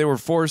agreeing, but they were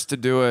forced to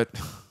do it.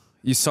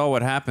 You saw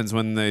what happens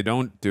when they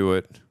don't do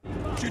it.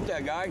 Shoot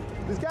that guy.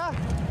 This guy?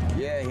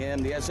 Yeah,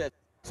 him, the SS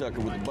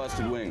sucker with the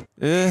busted wing.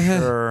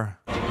 Sure.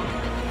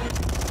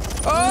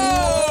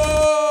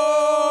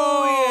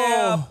 Oh,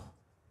 yeah.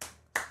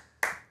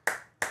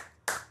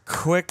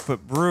 Quick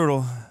but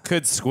brutal.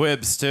 Good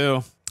squibs,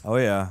 too. Oh,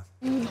 yeah.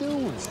 What are you doing?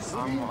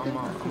 I'm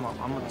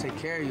gonna take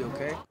care of you,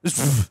 okay?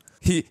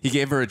 He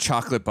gave her a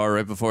chocolate bar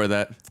right before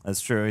that.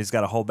 That's true. He's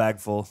got a whole bag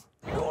full.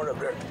 Going up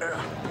there.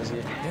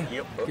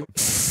 Yep.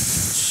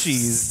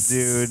 Jeez,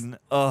 dude.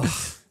 Ugh.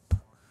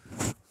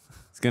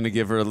 He's gonna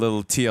give her a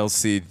little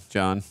TLC,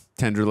 John.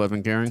 Tender,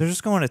 loving, caring. They're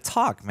just going to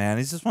talk, man.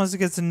 He just wants to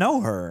get to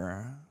know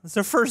her. It's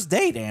their first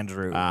date,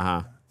 Andrew.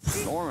 Uh-huh.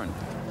 Norman.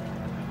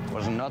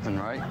 Wasn't nothing,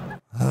 right?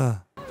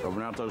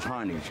 Open out those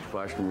hindies.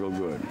 Flashed them real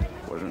good.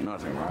 Wasn't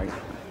nothing, right?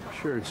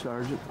 Sure,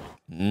 Sergeant.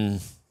 Yeah,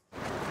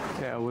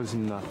 it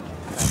wasn't nothing.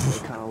 I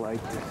kind of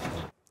liked it.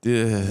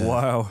 Yeah.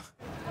 Wow.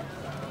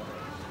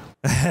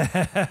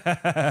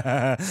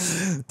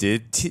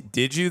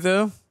 Did you,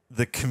 though?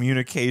 The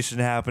communication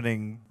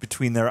happening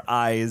between their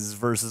eyes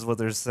versus what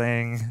they're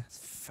saying. It's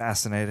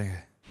fascinating.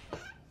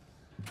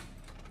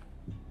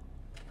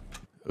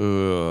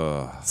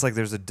 Ugh. It's like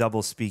there's a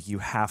double speak you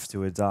have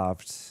to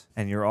adopt,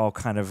 and you're all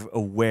kind of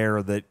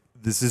aware that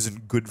this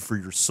isn't good for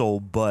your soul,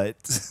 but...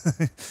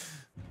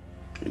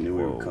 They knew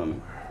we were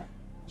coming.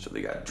 So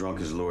they got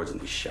drunk as lords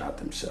and they shot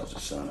themselves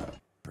at sunup.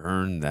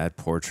 Burn that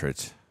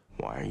portrait.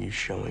 Why are you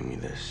showing me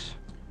this?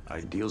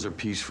 Ideals are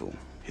peaceful.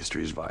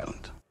 History is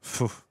violent.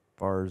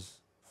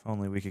 Bars. If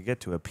only we could get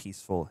to a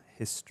peaceful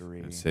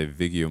history. I'd say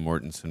Viggo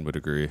Mortensen would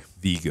agree.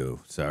 Vigo,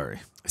 sorry.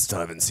 I still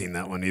haven't seen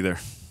that one either.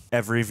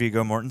 Every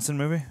Viggo Mortensen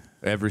movie?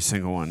 Every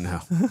single one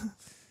now.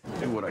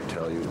 Do what I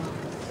tell you.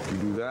 If you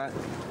do that,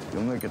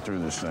 you'll make it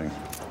through this thing.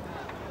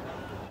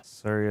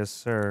 Sir, yes,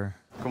 sir.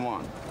 Come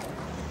on.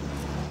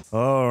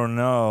 Oh,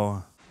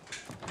 no.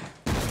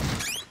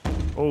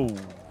 Oh.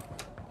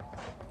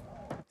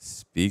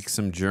 Speak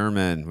some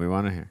German. We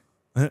want to hear.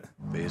 Wer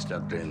ist da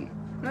drin?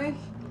 Nice.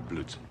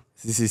 Blödsinn.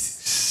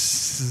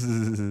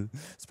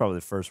 It's probably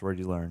the first word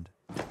you learned.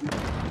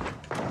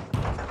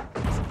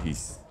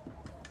 Peace.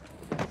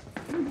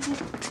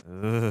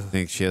 I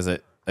think she has a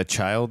a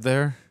child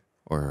there?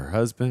 Or her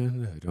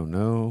husband? I don't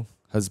know.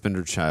 Husband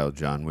or child,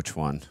 John? Which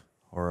one?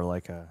 Or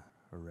like a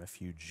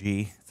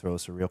refugee. Throw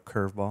us a real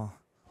curveball.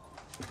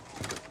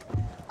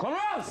 Komm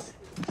raus!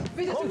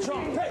 Komm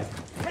schon! Hey!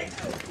 Hey!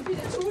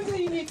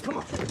 Come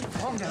on!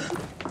 Calm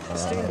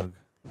down.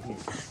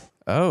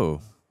 Oh.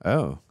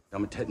 Oh.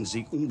 Damit hätten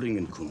Sie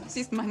umbringen können.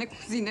 Sie ist meine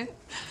Cousine.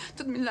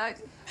 Tut mir leid.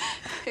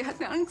 Hat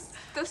mir Angst,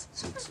 dass...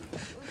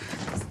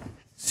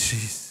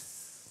 Jeez.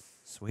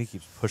 Sway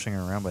keeps pushing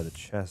her around by the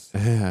chest.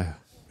 Yeah.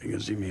 Bringen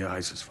Sie mir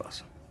heißes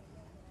Wasser.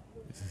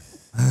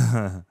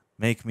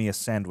 Make me a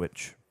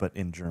sandwich, but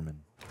in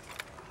German.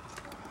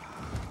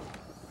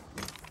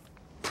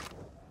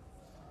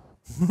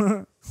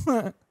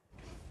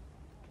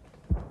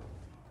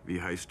 Wie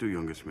heißt du,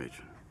 junges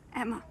Mädchen?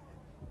 Emma.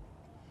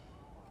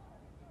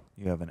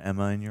 You have an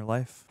Emma in your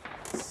life?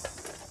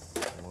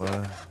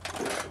 What?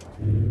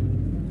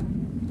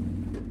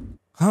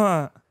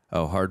 Huh.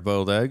 Oh,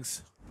 hard-boiled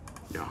eggs?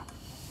 Ja.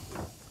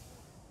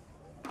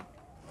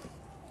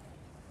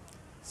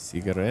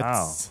 Cigarettes?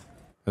 Wow.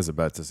 I was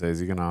about to say, is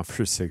he going to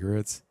offer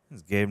cigarettes?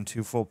 Just gave him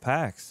 2 full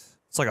packs.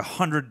 It's like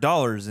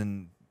 $100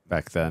 in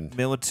Back then.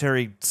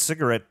 military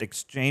cigarette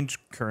exchange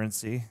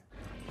currency.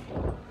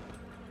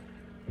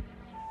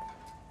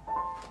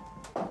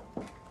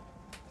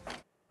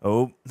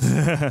 Oh.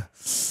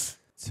 That's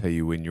how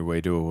you win your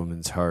way to a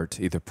woman's heart.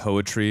 Either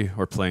poetry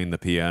or playing the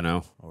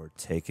piano. Or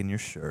taking your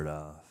shirt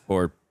off.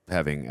 Or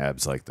having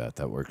abs like that.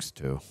 That works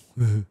too.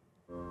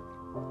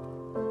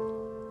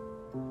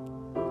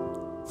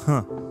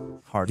 Huh.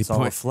 Heart's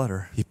all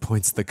aflutter. He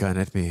points the gun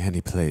at me and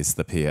he plays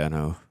the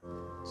piano.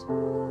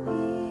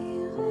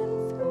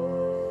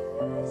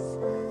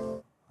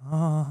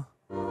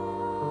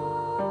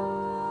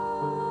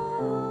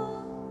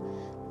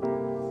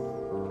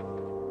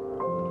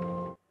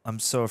 I'm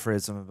so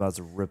afraid someone's about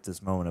to rip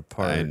this moment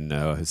apart. I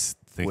know. I was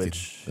thinking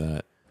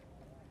that.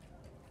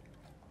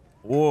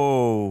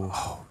 Whoa.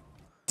 Oh,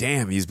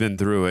 damn, he's been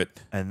through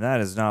it. And that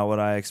is not what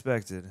I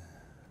expected.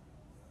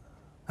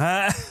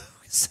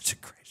 Such a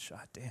great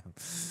shot, damn.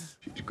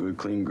 She's a good,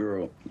 clean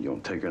girl. You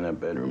don't take her in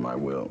that bedroom, I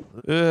will.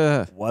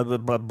 Blah, blah,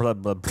 blah, blah,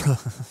 blah, blah.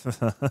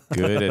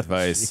 Good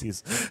advice.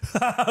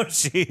 Oh,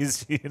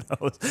 jeez. You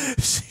know,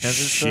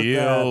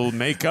 she'll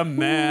make a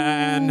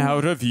man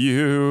out of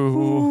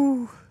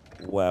you.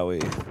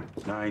 Wowie.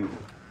 9.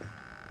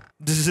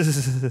 This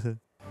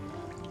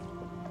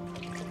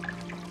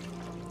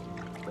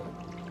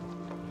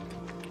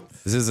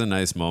is a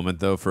nice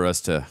moment, though, for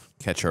us to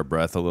catch our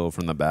breath a little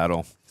from the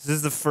battle. This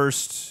is the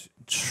first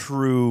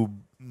true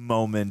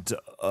moment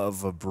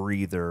of a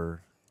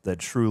breather that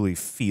truly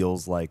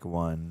feels like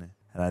one.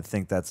 And I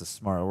think that's a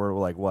smart, we're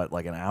like, what,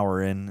 like an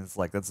hour in? It's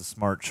like, that's a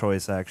smart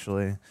choice,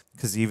 actually.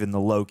 Because even the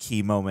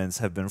low-key moments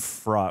have been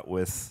fraught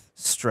with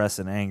stress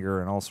and anger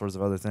and all sorts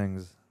of other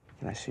things.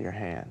 Can I see your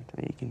hand?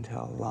 You can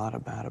tell a lot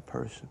about a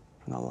person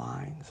from the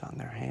lines on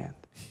their hand.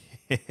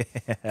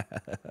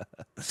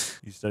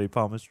 You study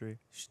palmistry?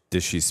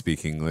 Does she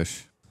speak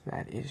English?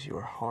 That is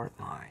your heart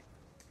line.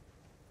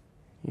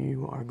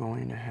 You are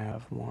going to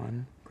have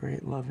one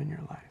great love in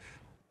your life.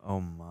 Oh,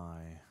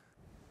 my.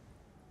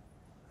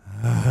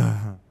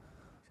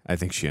 I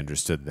think she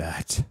understood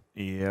that.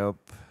 Yep.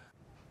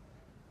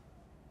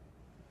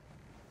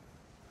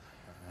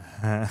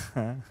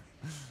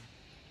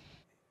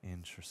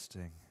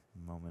 Interesting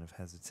moment of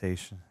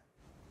hesitation.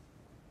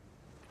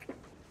 It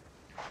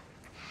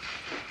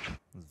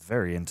was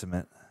very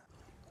intimate.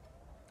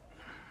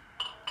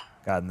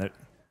 God, and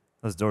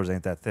those doors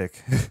ain't that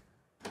thick.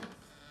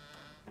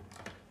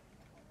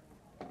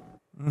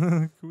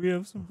 Can we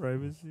have some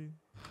privacy?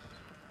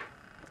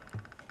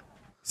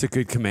 He's a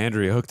good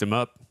commander. He hooked him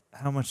up.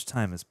 How much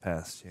time has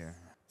passed here?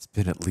 It's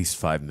been at least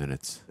 5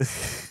 minutes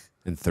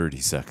and 30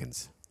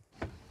 seconds.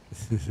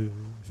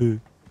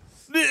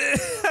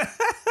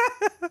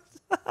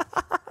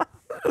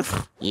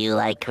 You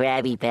like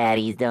Krabby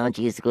Patties, don't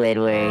you,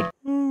 Squidward?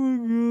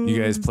 You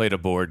guys played a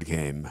board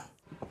game.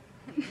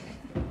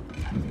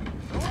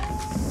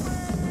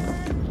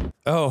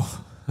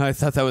 Oh, I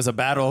thought that was a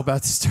battle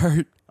about to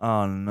start.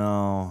 Oh,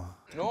 no.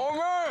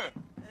 Norman!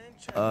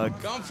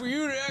 Come for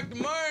you to act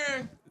the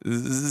man.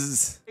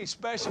 Hey,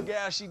 special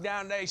gal, she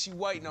down there, she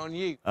waiting on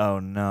you. Oh,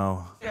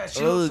 no. Yeah,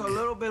 she looks a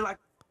little bit like,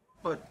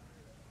 but...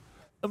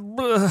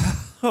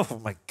 Oh,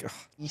 my God.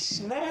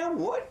 Now,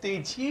 what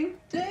did you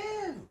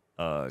do?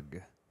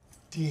 Ugh.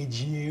 Did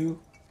you?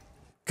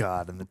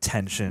 God, and the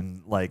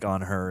tension, like,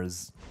 on her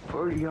is...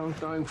 Pretty young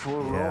thing for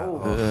a Yeah.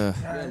 roll.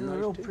 Yeah,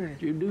 real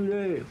pretty. You do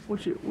that.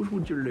 What's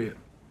with your lip?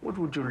 What's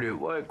with your lip?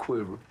 Why it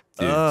quiver?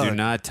 Dude, do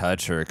not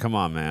touch her. Come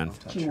on, man.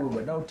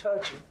 But don't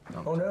touch it.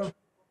 Don't ever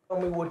tell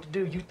me what to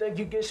do. You think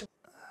you get some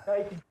how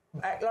you can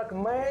act like a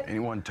man?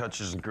 Anyone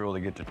touches a girl,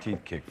 they get their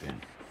teeth kicked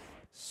in.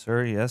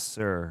 Sir, yes,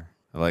 sir.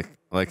 I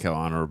like how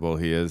honorable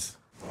he is.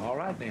 All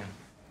right, then.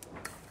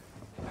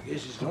 I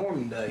guess it's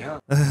Norman Day, huh?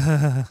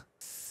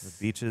 The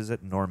beaches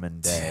at Norman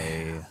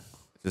Day.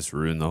 Just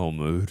ruined the whole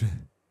mood.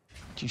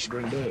 You should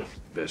drink that.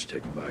 Best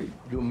take a bite.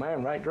 You a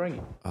man, right? Drink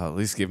it. At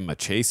least give him a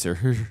chaser.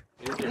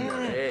 You're getting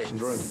her head. nice and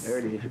drunk. There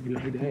it is.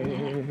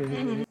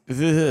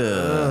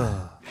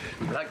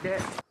 You like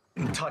that?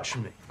 Don't touch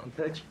me. Don't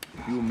touch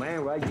you. You a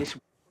man, right? Yes,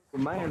 a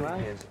man,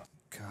 right?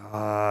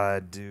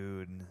 God,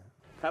 dude.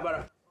 How about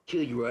I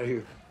kill you right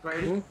here?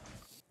 Right here?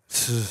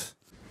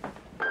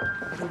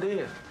 Who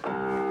did?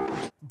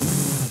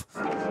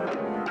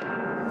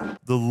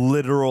 The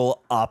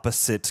literal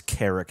opposite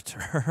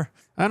character.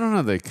 I don't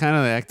know. They kind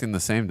of acting the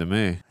same to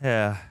me.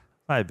 Yeah,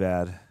 my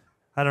bad.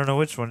 I don't know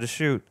which one to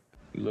shoot.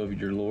 We love you,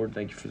 dear Lord.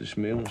 Thank you for this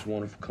meal. It's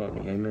wonderful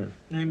company. Amen.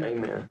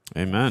 Amen.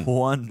 Amen.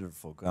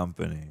 Wonderful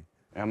company.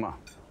 Emma,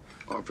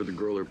 offer the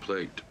girl her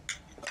plate.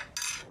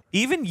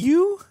 Even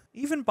you?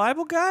 Even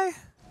Bible guy?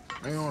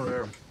 Hang on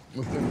there.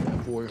 We'll fix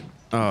that for you.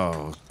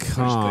 Oh, Just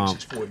come.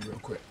 fix this for you real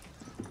quick.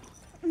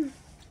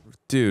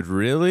 Dude,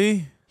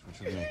 really?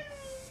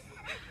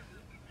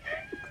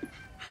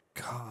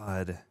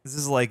 God. This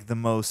is like the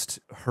most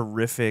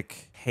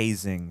horrific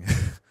hazing.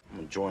 I'm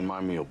enjoying my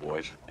meal,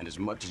 boys. And as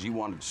much as you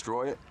want to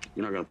destroy it,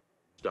 you're not gonna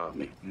stop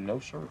me. No,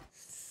 sir.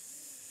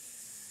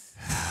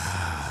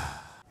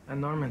 And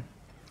Norman,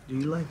 do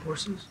you like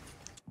horses?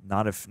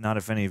 Not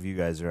if any of you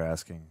guys are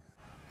asking.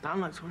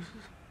 Don likes horses.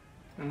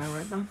 Isn't that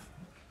right, Don?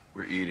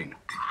 We're eating.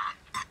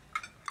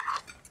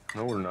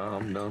 No, we're not.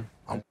 I'm done.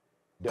 I'm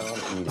done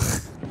eating.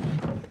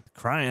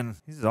 Crying.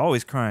 He's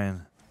always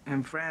crying.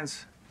 In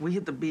France, we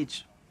hit the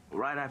beach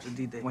right after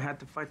D-Day. We had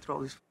to fight through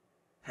all these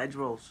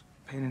hedgerows.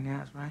 Pain in the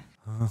ass, right?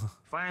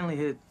 Finally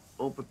hit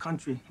open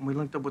country, and we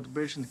linked up with the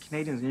British and the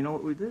Canadians. And you know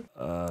what we did?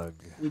 Ugh.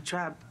 We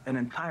trapped an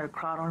entire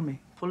crowd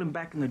army, pulling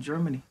back into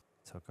Germany.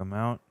 Took him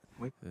out.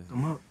 We picked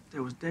them up.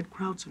 There was dead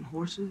crowds and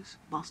horses,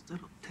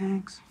 busted up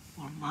tanks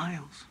for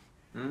miles.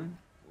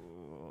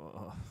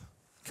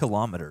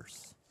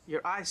 Kilometers.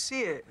 Your eyes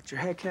see it, but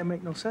your head can't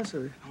make no sense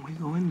of it. And we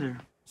go in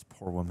there. This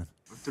poor woman.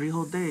 For 3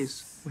 whole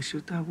days, we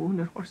shoot down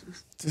wounded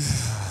horses.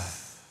 Jeez.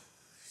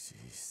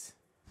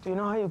 Do you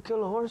know how you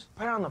kill a horse?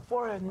 Right on the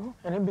forehead, you know?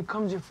 And it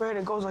becomes your friend.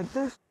 It goes like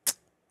this.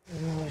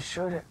 And then you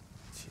shoot it.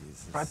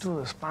 Jesus. Right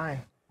through the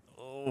spine.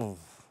 Oh.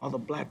 All the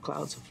black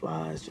clouds of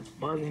flies just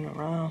buzzing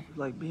around. It's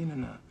like being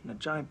in a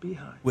giant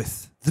beehive.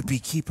 With the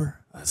Beekeeper.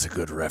 That's a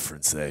good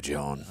reference there,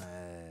 John.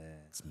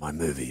 It's my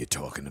movie you're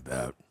talking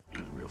about.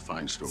 Real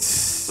fine story.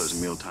 Pleasant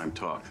mealtime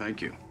talk.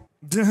 Thank you.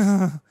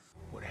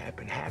 What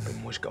happened.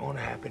 What's going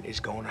to happen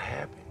is going to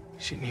happen.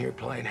 Sitting here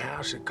playing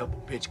house, a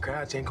couple bitch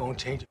crowds ain't going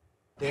to change a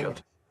thing.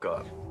 Shut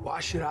up.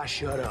 Why should I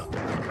shut up?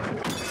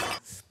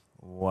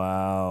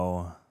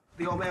 Wow.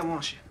 The old man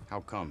wants you. How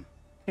come?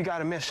 You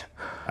got a mission.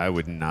 I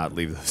would not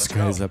leave those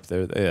guys up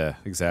there. Yeah,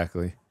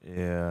 exactly.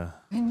 Yeah.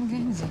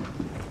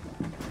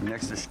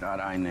 Nächste Stadt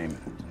einnehmen.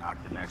 Nach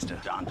der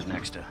nächste. Dann der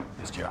nächste.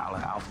 Ist ihr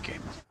alle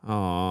aufgeben.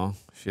 Oh,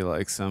 she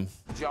likes him.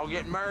 Y'all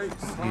getting married?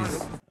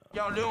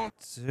 Y'all doing?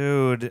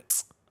 Dude.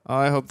 Oh,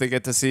 I hope they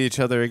get to see each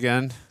other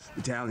again.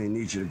 Battalion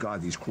needs you to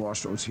guard these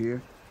crossroads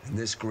here and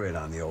this grid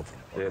on the open.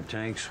 They have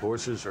tanks,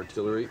 horses,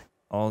 artillery.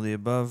 All the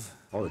above.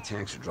 All the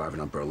tanks are driving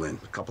on Berlin.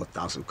 A couple of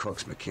thousand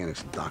cooks,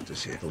 mechanics, and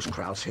doctors here. Those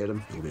crowds hit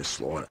them, you'll be a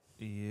slaughter.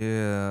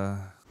 Yeah.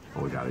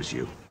 All we got is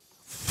you.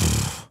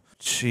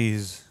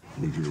 Jeez.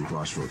 I need you to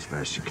crossroads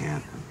fast as you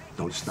can.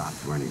 Don't stop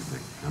for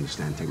anything.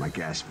 Understand? Take my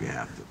gas if you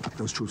have to. If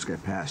those troops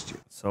get past you.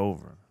 It's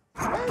over.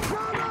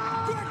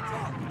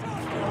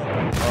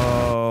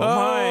 Oh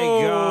my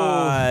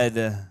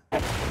God.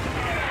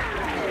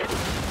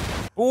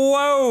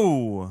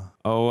 Whoa.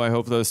 Oh, I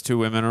hope those 2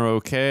 women are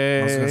okay.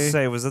 I was gonna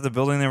say, was that the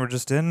building they were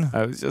just in?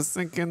 I was just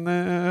thinking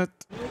that.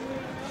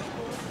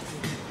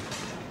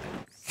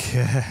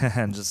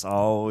 And just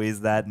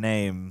always that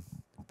name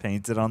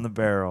painted on the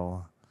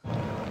barrel.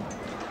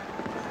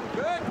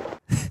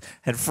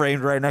 And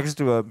framed right next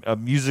to a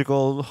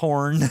musical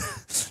horn.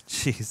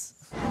 Jeez.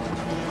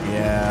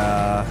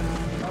 Yeah.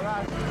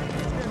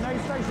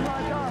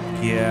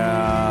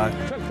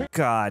 Yeah.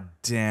 God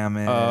damn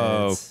it.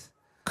 Oh,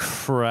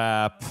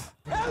 crap.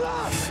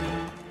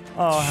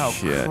 Oh, how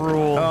Shit.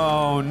 cruel.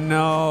 Oh, no.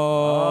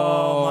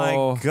 Oh,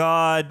 my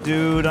God,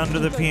 dude. Under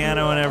the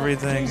piano and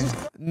everything.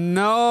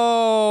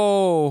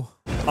 No.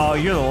 Oh,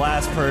 you're the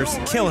last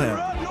person. Kill him.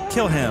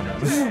 Kill him.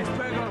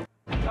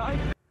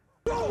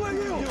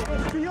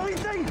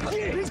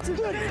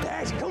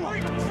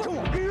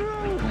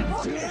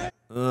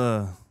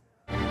 Ugh.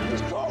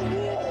 It's called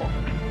war.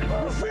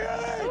 You feel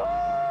it?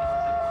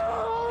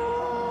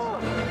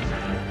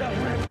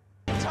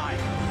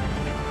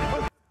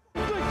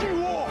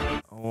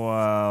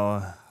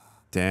 Wow.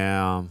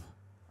 Damn.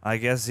 I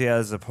guess he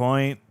has a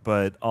point,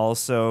 but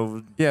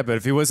also... Yeah, but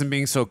if he wasn't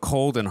being so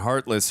cold and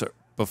heartless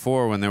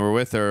before when they were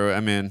with her,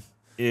 I mean...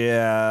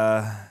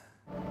 Yeah.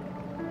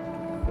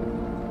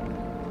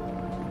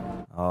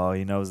 Oh,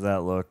 he knows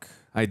that look.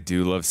 I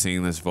do love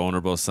seeing this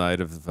vulnerable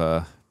side of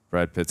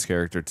Brad Pitt's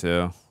character,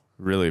 too.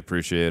 Really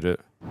appreciate it.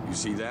 You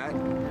see that?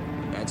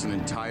 That's an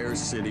entire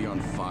city on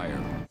fire.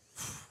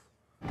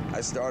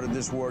 I started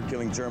this war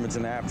killing Germans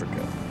in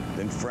Africa,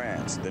 then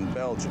France, then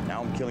Belgium.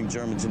 Now I'm killing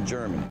Germans in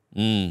Germany.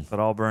 But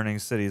all burning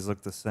cities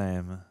look the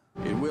same.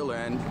 It will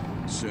end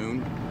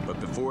soon, but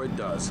before it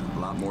does, a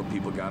lot more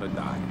people gotta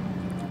die.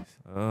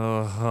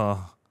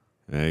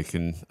 I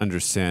can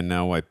understand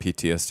now why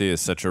PTSD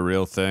is such a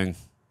real thing.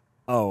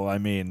 Oh, I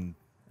mean,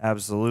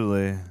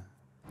 absolutely.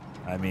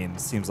 I mean,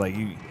 it seems like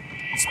you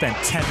spent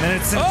 10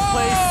 minutes in a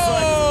place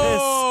like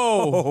this.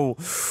 Oh!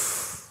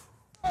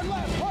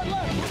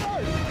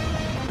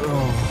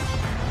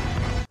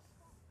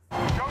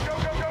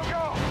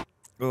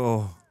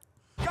 Oh.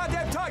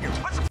 Goddamn tiger!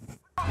 What's the f***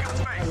 in his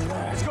face?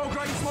 Let's go,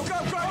 Greg. Smoke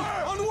up, Greg.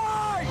 On the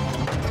wide!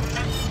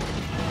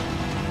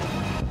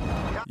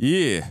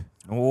 Yeah.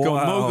 Wow. Go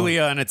Mowgli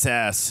on its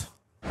ass.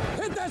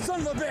 Hit that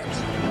son of a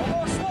bitch!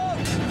 More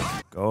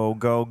smoke! Go,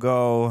 go,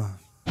 go.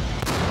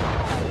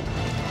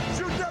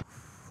 Shoot that!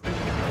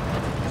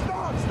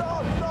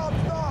 Stop!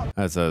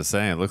 That's what I was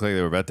saying. It looked like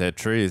they were about to hit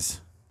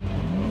trees.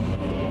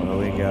 What do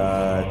we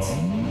got?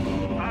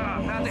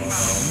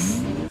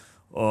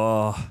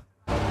 Oh.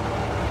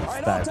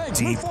 It's that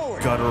deep,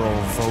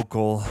 guttural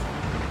vocal.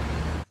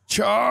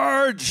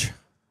 Charge!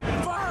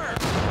 Fire!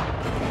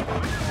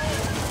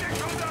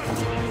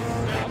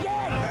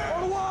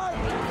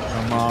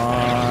 Come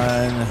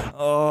on.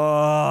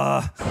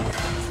 Oh.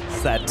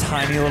 It's that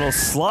tiny little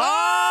slide.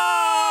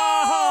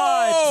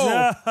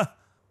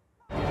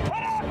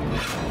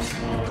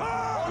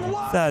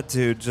 That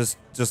dude just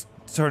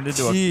turned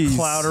into a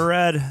cloud of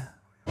red.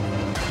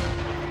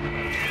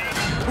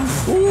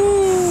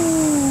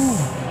 Ooh.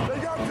 They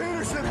got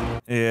Peterson!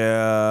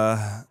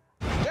 Yeah.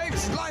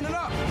 Davis is lining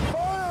up!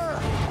 Fire!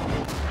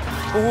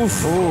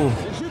 Oof. Ooh.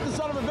 They shoot the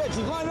son of a bitch.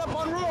 He's lining up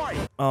on Roy!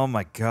 Oh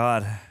my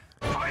god.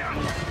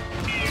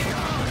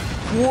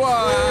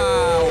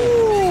 Wow!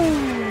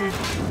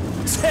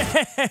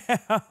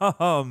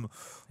 Damn.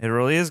 It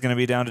really is going to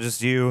be down to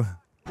just you.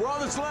 We're all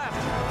that's left.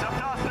 It's up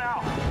to us now.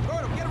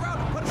 Go, get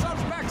around him. Put us on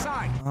his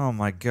backside. Oh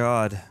my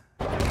god.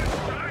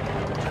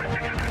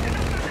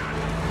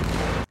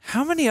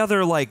 How many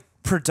other, like,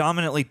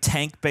 predominantly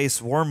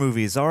tank-based war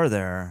movies are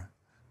there?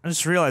 I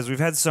just realized we've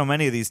had so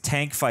many of these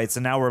tank fights,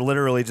 and now we're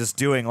literally just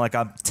doing, like,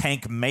 a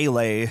tank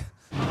melee.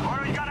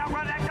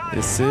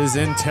 This is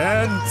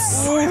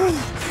intense.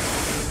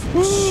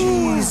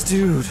 Jeez,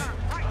 dude.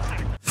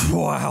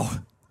 Wow.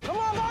 Come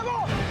on,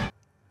 Bible!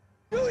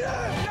 Do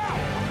that!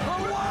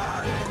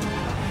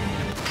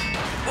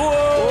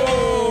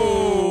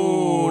 Oh,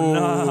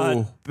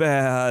 not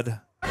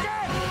bad.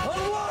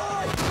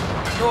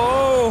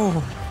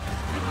 Oh.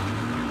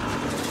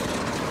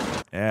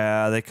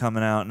 Yeah, they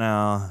coming out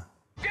now.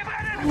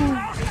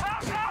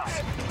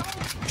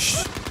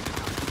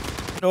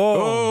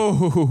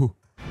 Oh.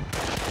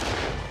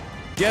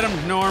 Get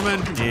him,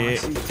 Norman. Yeah.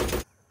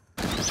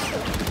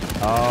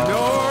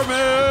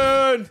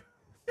 Norman!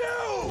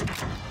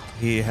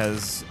 He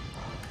has...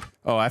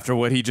 Oh, after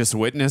what he just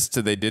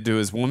witnessed, they did to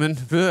his woman?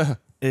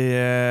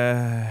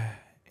 Yeah.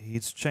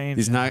 He's changed.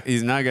 He's not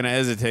going to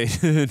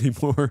hesitate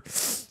anymore.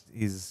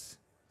 He's,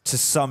 to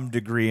some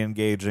degree,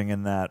 engaging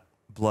in that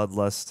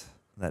bloodlust,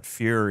 that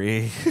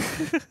fury.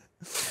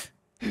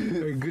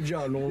 Hey, good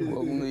job, Norm.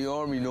 Welcome to the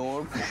Army,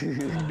 Norm.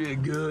 You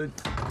did good.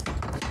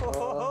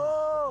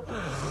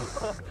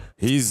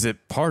 He's a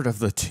part of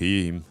the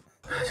team.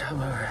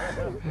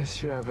 Best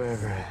job I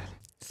ever had.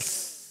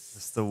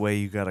 That's the way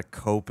you gotta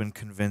cope and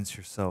convince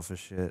yourself of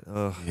shit.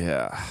 Ugh.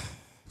 Yeah.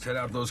 Head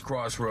out those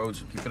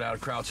crossroads. Keep it out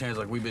of Crouch hands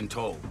like we've been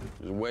told.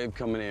 There's a wave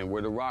coming in.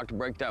 We're the rock to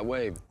break that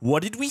wave.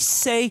 What did we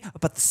say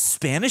about the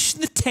Spanish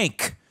in the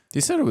tank?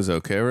 You said it was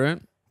okay, right?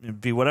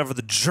 It'd be whatever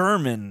the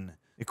German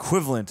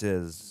equivalent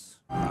is.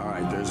 All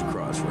right, there's a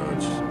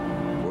crossroads.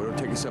 We'll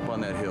take us up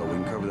on that hill. We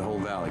can cover the whole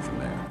valley from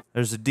there.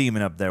 There's a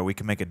demon up there. We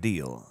can make a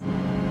deal.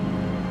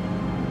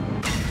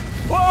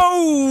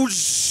 Whoa!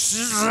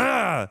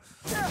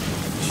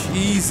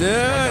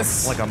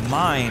 Jesus! Like a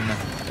mine.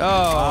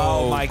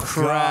 Oh, my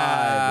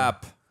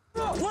crap.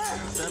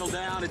 Settle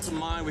down. It's a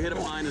mine. We hit a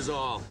mine is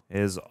all.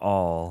 Is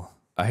all.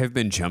 I have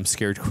been jump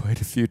scared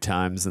quite a few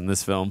times in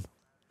this film.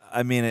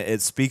 I mean,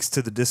 it speaks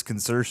to the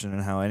disconcertion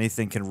and how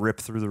anything can rip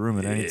through the room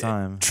at any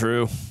time.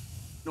 True.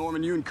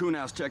 Norman, you and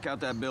Kuhnhaus check out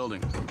that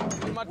building.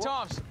 Get my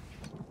tops.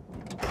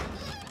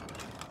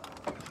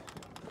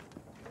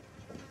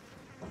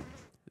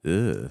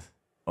 Ugh.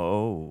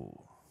 Oh.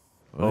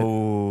 What?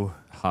 Oh.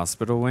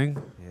 Hospital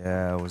wing?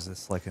 Yeah, was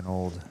this like an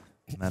old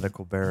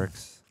medical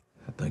barracks?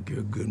 I think you're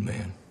a good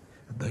man.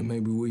 I think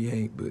maybe we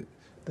ain't, but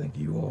I think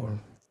you are.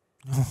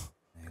 I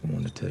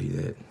wanted to tell you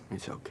that.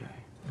 It's okay.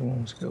 Come on,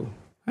 let's go.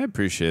 I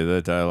appreciate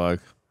that dialogue.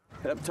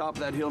 Head up top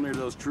of that hill near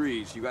those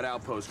trees. You got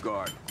outpost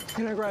guard.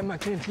 Can I grab my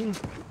canteen?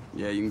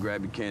 Yeah, you can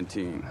grab your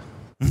canteen.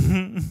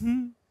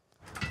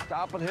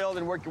 Top of the hill,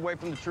 then work your way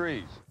from the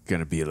trees.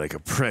 Gonna be like a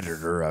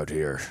predator out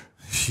here.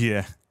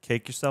 Yeah.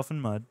 Cake yourself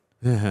in mud.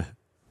 Yeah.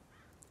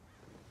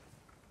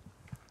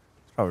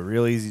 It's probably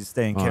real easy to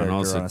stay in character and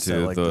also on a set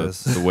too, like the,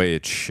 this. the way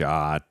it's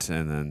shot,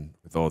 and then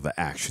with all the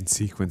action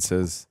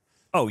sequences.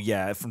 Oh,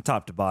 yeah, from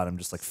top to bottom,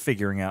 just like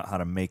figuring out how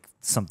to make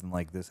something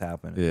like this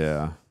happen.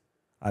 Yeah.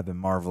 I've been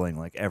marveling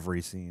like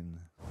every scene.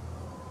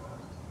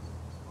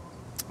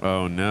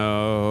 Oh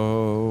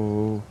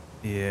no.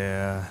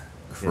 Yeah.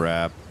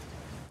 Crap.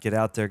 Get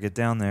out there, get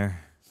down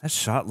there. That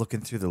shot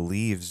looking through the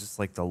leaves, just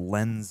like the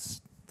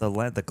lens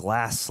the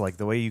glass, like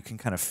the way you can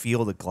kind of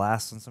feel the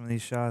glass on some of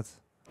these shots.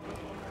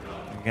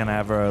 You're gonna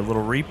have a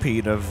little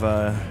repeat of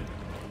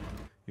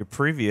your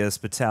previous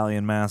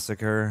battalion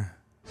massacre.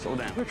 Slow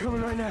down. They're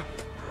coming right now.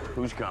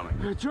 Who's coming?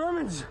 The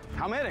Germans.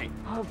 How many?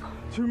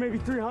 2, maybe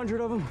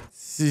 300 of them.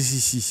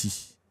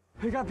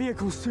 They got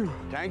vehicles too.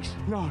 Tanks?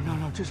 No,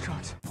 just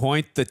trucks.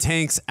 Point the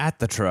tanks at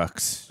the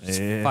trucks. Just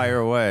Yeah. fire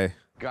away.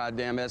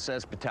 Goddamn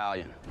SS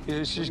battalion. Yeah,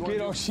 let's just get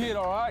our shit,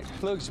 all right?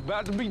 Look, it's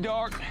about to be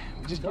dark.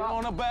 Just get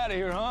on up out of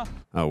here, huh?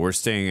 Oh, we're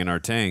staying in our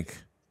tank.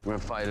 We're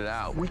gonna fight it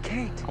out. We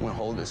can't. I'm gonna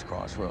hold this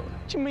crossroad.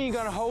 What you mean you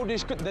gonna hold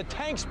this? The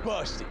tank's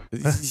busted.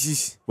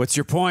 What's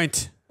your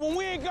point? When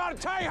we ain't got a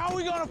tank, how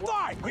we gonna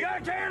fight? We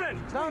got a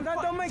cannon. No,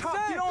 that don't make sense.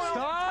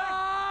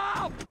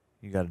 Stop!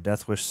 You got a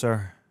death wish,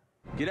 sir?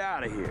 Get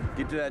out of here.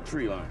 Get to that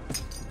tree line.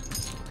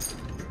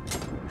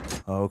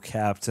 Oh,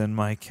 Captain,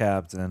 my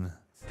Captain.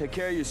 Take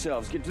care of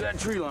yourselves. Get to that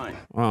tree line.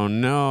 Oh,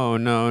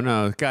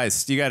 no.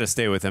 Guys, you gotta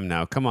stay with him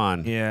now. Come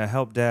on. Yeah,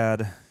 help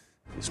Dad.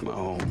 It's my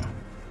home.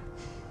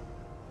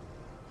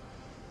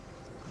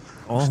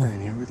 Oh. I'm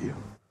staying here with you.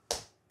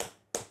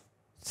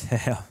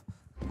 Damn.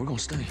 We're gonna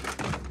stay.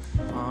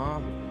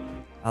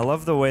 I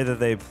love the way that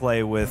they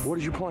play with What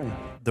is your plan?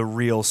 the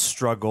real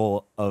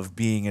struggle of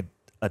being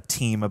a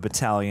team, a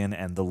battalion,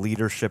 and the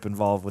leadership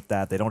involved with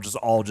that. They don't just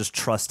all just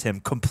trust him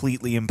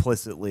completely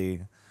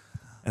implicitly.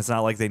 It's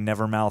not like they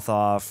never mouth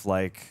off,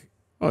 like...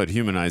 Oh, it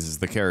humanizes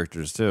the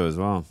characters, too, as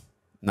well.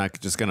 Not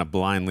just gonna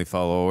blindly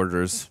follow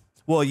orders.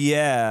 Well,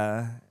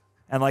 yeah.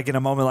 And, like, in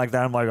a moment like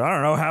that, I'm like, I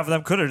don't know, half of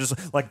them could have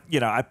just... Like, you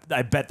know,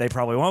 I bet they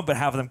probably won't, but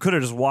half of them could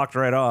have just walked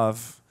right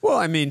off. Well,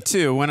 I mean,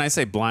 too, when I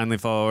say blindly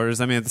follow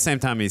orders, I mean, at the same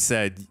time he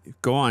said,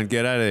 go on,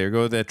 get out of here,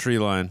 go to that tree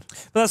line.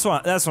 But that's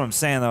what I'm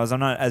saying, though, is I'm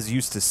not as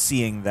used to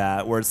seeing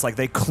that, where it's like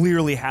they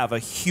clearly have a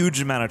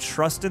huge amount of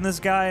trust in this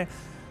guy,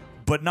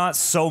 but not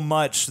so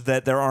much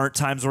that there aren't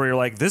times where you're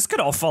like, this could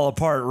all fall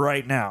apart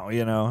right now,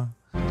 you know?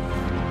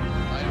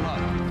 Light him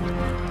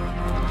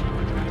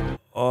up.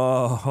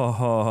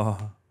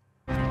 Oh.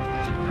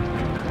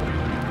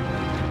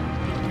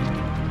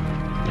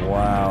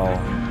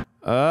 Wow.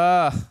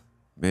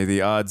 May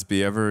the odds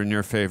be ever in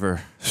your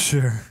favor.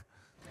 Sure.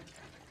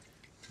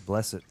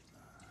 Bless it.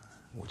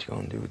 What you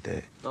gonna do with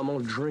that? I'm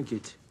gonna drink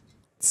it.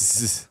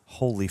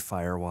 Holy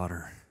fire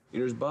water. You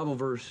know, there's a Bible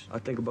verse I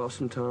think about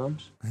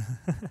sometimes.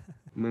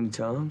 Many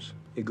times.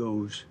 It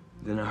goes,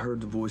 then I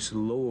heard the voice of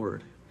the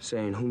Lord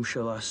saying, whom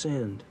shall I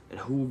send? And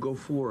who will go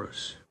for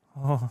us?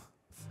 Oh.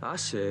 I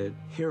said,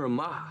 here am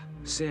I.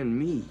 Send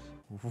me.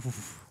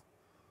 Oof.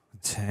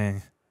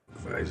 Dang.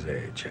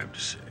 Isaiah chapter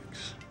 6.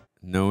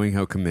 Knowing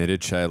how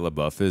committed Shia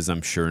Labeouf is,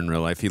 I'm sure in real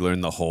life he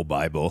learned the whole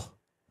Bible.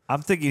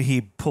 I'm thinking he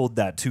pulled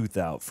that tooth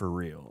out for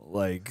real.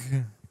 Like...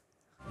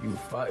 You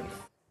fighting.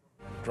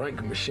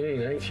 Drink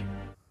machine, ain't you?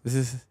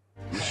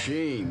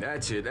 Machine.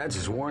 That's it. That's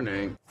his war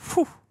name.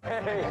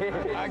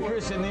 Hey, I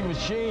christened the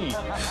machine.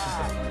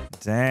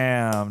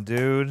 Damn,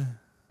 dude.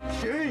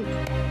 Machine.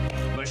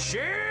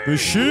 Machine.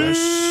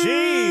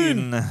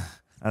 Machine.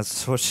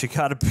 That's what you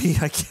gotta be,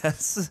 I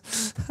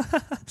guess.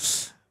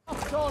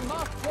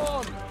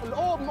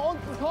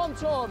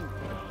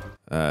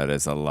 That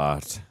is a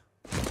lot.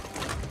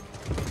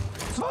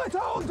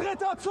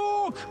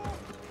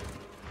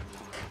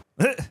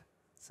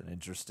 It's an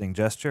interesting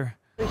gesture.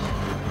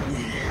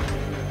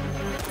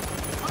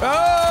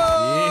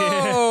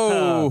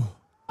 Oh!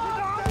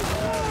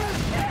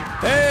 Yeah.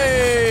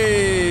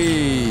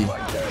 Hey!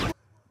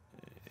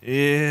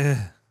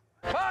 Yeah.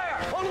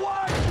 Fire! On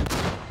one!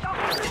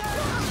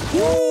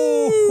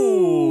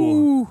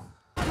 Woo!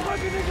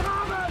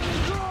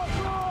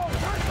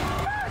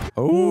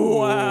 Oh!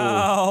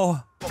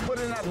 Wow! Put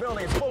it in that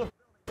building. It's full of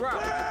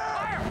ground.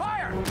 Fire!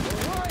 Fire!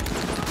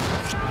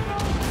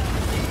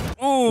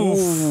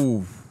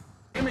 Ooh!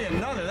 Give me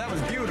another. That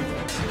was beautiful.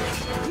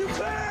 You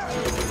clear!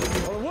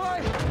 On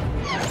one!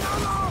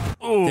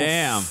 Oof.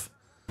 Damn.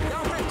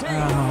 Down 15!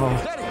 Oh.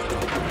 Steady!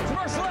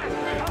 First left!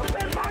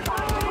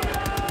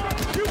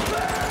 You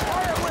clear!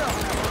 Fire wheel!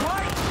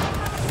 Right!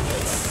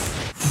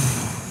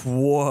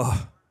 Whoa.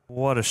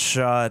 What a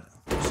shot.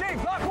 Machine,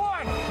 block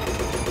one!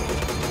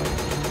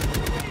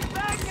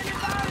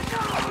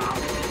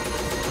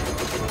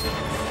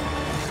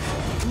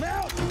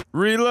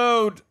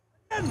 Reload!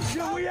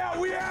 We out!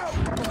 We out!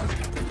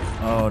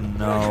 Oh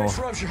no.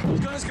 Rupture.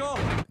 Guys, go!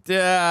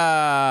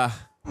 Yeah.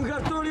 We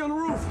got 30 on the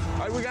roof. All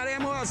right, we got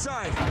ammo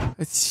outside.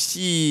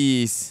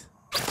 Jeez.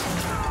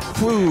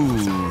 Woo.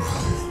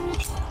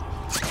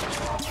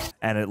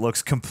 And it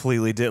looks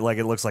completely like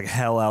it looks like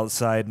hell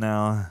outside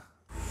now.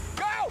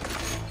 Go!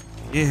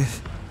 Yeah.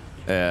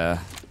 Yeah.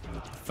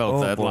 Felt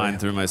Oh, that boy. line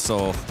through my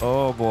soul.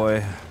 Oh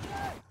boy.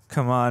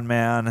 Come on,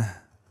 man.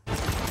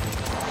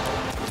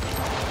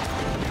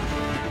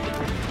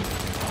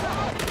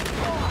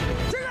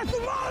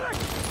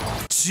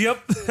 Yep.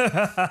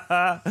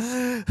 I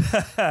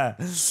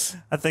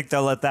think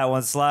they'll let that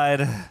one slide.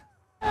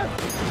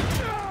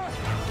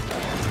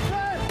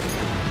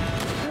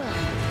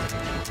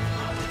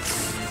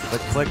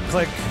 Click, click,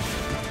 click.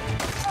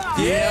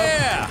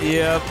 Yeah!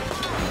 Yep.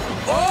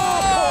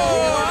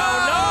 Oh!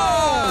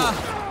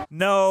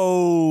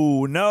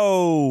 No,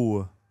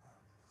 no.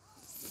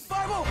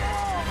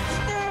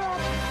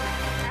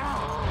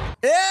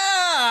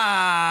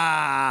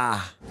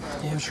 Yeah!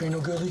 Damn sure ain't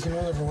no good leaking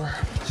oil everywhere.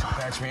 So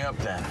patch me up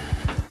then.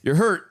 You're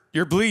hurt.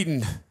 You're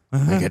bleeding.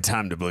 I got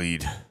time to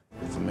bleed.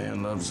 If a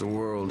man loves the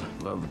world,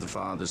 love of the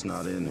Father's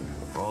not in him.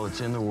 All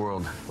that's in the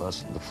world,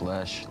 lust of the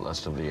flesh,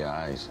 lust of the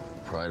eyes,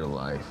 pride of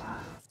life.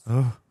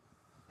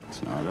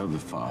 It's not of the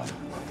Father,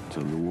 it's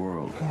of the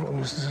world. When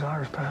his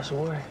desires pass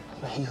away,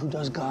 but he who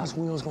does God's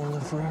will is going to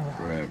live forever.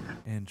 Forever.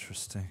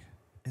 Interesting.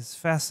 It's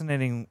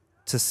fascinating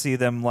to see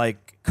them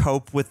like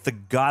cope with the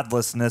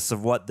godlessness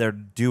of what they're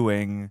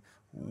doing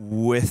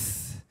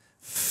with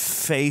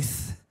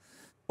faith,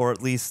 or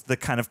at least the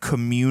kind of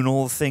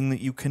communal thing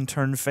that you can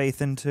turn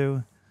faith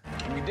into.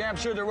 Be damn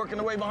sure they're working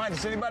their way behind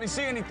us. Anybody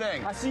see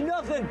anything? I see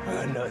nothing.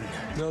 Nothing.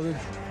 Nothing.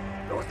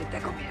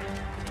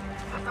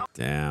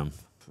 Damn.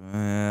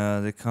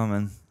 Yeah, they're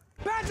coming.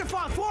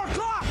 Badgerfall, 4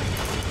 o'clock.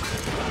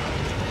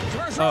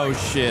 Oh,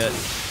 shit.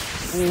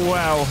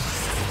 Wow.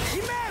 He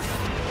missed.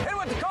 Hit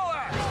with the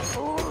coax.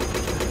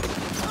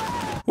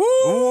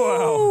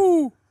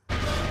 Wow.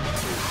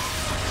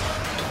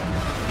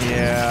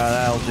 Yeah,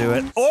 that'll do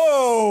it.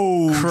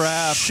 Oh,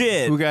 Crap.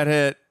 shit. Who got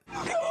hit?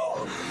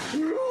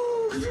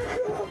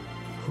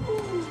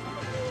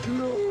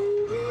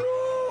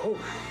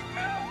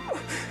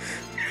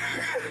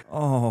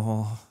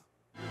 Oh.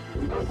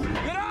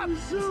 Get up.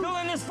 Still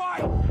in this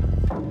fight.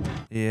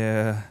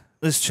 Yeah.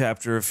 This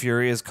chapter of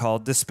Fury is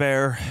called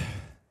Despair.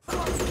 How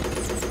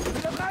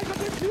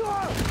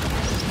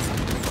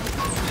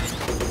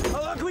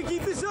long can we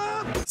keep this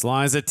up? As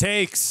long as it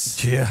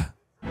takes. Yeah.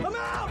 I'm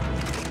out.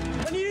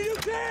 I need a new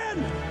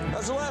can.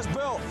 That's the last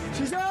belt.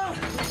 She's out.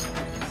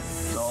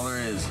 That's all there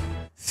is.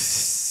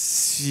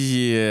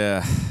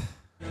 Yeah.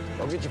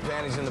 Go get your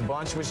panties in the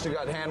bunch. We still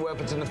got hand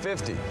weapons in the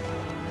 50.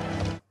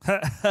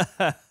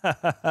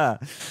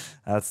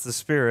 That's the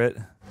spirit.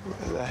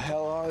 Where the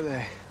hell are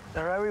they?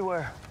 They're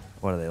everywhere.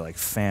 What are they, like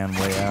fan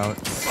way out?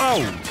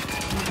 Oh!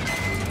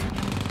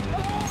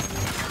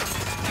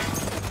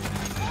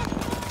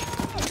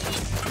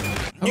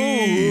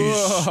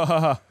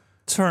 Yeesh.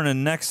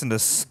 Turning necks into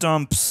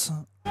stumps.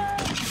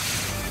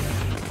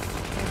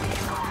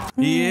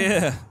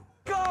 Yeah.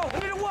 Go. I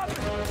need a weapon.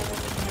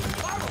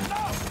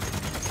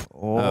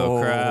 Oh,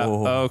 crap.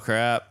 Oh,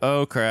 crap.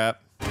 Oh,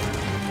 crap.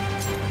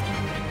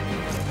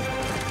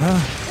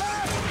 No!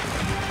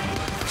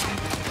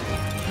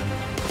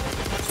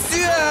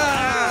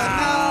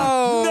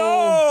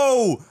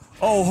 No!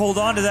 Oh, hold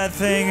on to that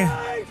thing.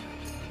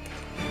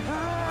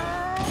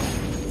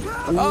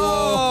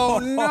 Oh,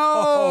 no!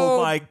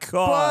 Oh, my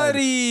God.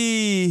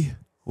 Buddy!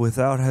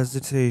 Without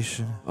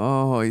hesitation.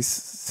 Oh,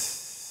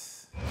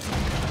 he's...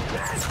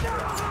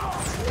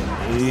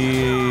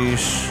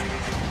 Yeesh.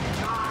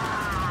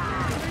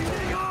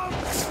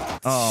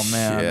 Oh,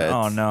 man. Shit.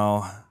 Oh,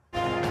 no.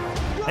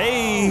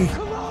 Hey!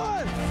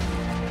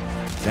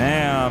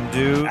 Damn,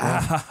 dude.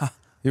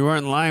 You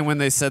weren't lying when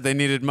they said they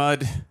needed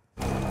mud.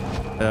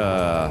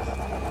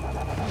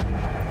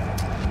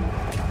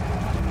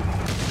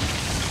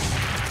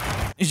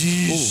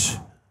 Yeesh.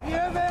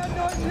 Wir werden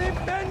uns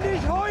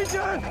lebendig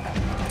häuten.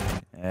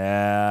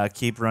 Yeah,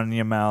 keep running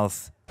your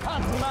mouth.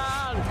 Mann,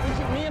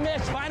 mir mehr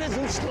Schweine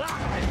sind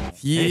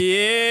Schlacht.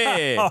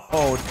 Yeah!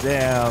 Oh,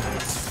 damn.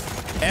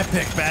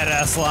 Epic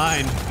badass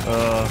line.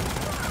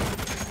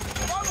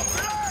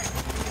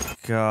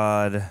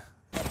 God.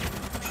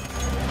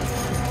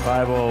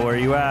 Bible, where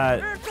you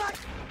at?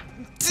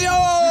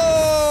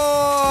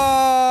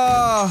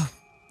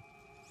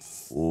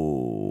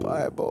 Oh!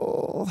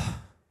 Bible.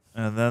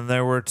 And then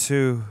there were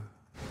two.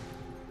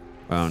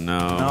 Oh,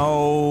 no.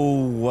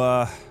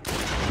 No.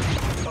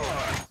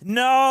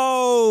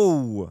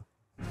 No!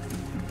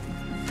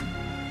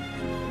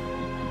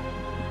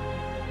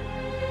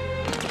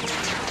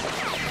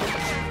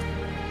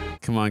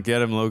 Come on,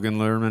 get him, Logan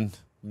Lerman.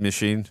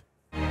 Machine.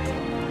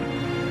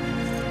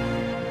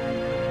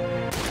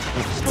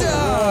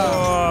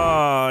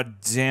 Oh,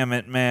 damn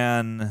it,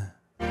 man.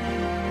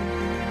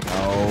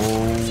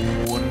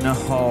 Oh, no.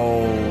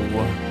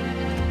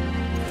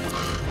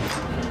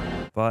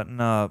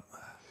 Button up.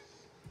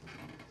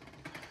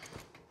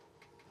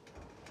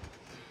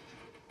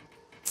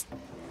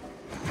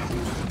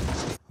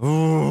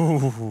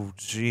 Ooh,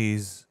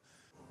 jeez.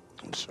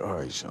 I'm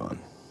sorry, son.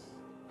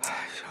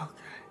 It's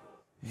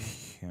okay.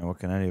 Yeah, what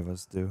can any of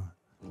us do?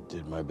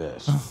 Did my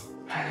best.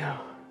 I know.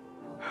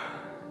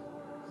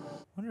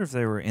 Wonder if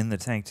they were in the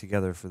tank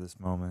together for this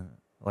moment,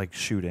 like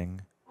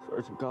shooting.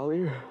 Sergeant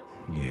Collier?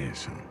 Yeah,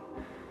 son.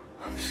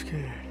 I'm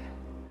scared.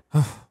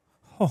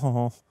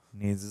 Oh,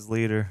 needs his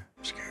leader.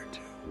 I'm scared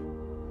too.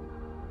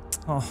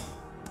 Oh,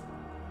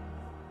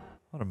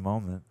 what a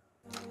moment.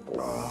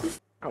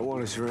 I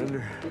want to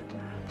surrender.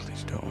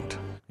 Please don't.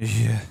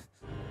 Yeah.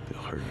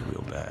 They'll hurt you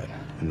real bad,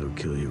 and they'll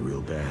kill you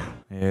real bad.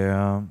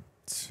 Yeah.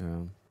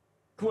 So,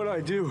 What'd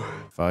I do?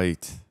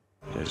 fight.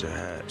 There's a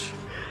hatch.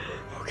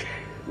 Okay.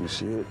 You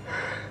see it?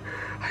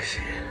 I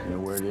see it. You know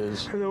where it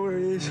is? I know where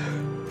it is.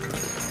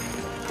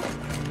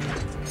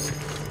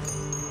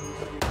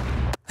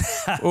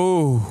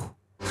 Ooh.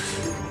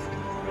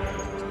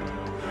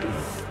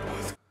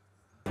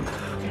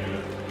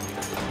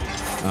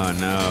 Oh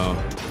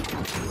no.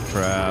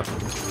 Crap.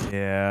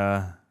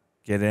 Yeah.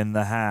 Get in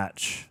the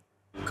hatch.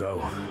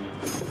 Go.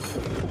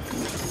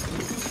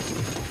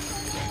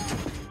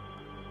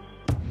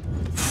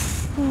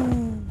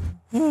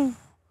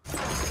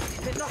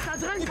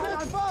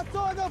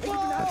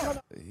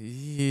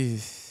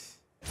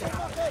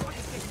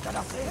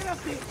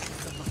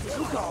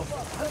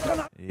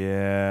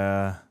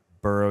 Yeah.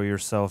 Burrow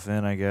yourself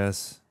in, I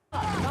guess.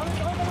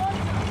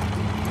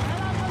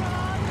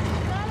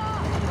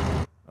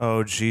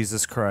 Oh,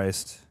 Jesus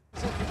Christ.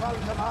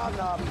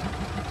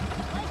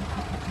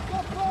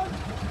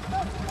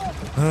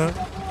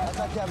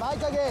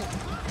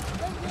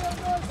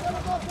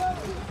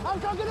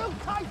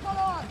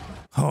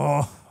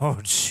 Oh,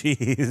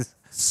 jeez.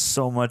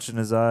 So much in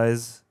his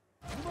eyes.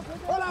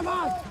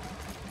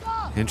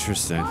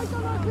 Interesting.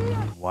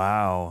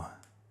 Wow.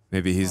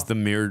 Maybe he's the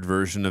mirrored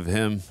version of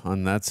him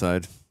on that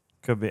side.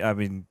 Could be. I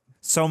mean,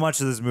 so much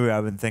of this movie,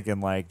 I've been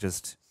thinking, like,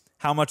 just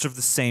how much of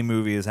the same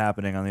movie is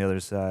happening on the other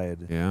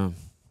side. Yeah.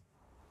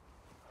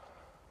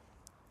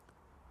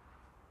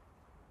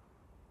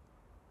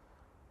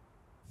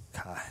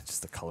 God,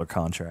 just the color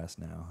contrast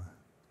now.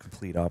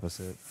 Complete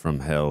opposite.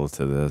 From hell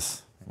to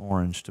this.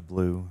 Orange to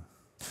blue.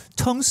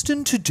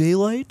 Tungsten to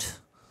daylight?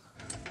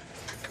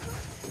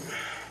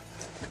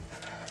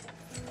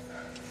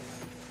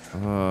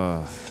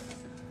 Wow.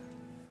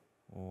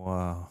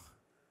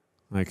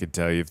 I could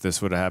tell you if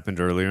this would have happened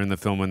earlier in the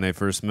film when they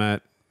first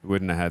met, he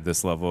wouldn't have had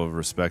this level of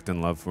respect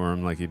and love for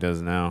him like he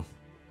does now.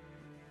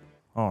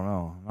 Oh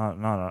no,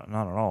 not at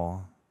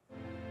all.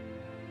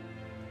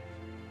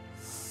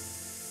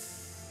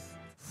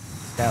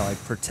 That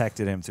like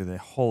protected him through the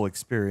whole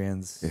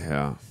experience.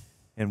 Yeah.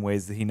 In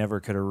ways that he never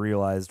could have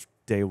realized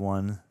day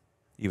one,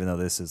 even though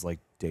this is like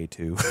day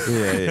two.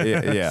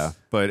 yeah.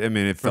 But I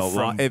mean, it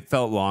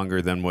felt longer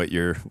than what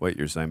you're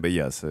saying. But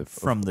yes,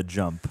 from the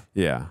jump.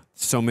 Yeah,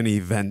 so many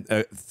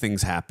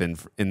things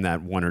happened in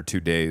that 1 or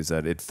 2 days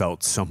that it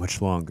felt so much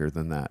longer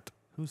than that.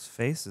 Whose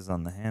face is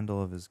on the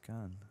handle of his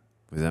gun?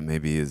 Was that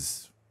maybe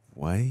his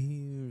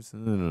wife or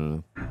something? I don't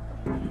know.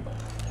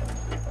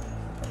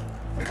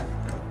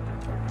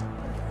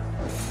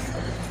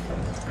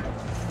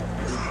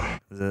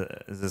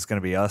 Is this going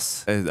to be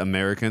us?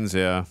 Americans,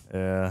 yeah.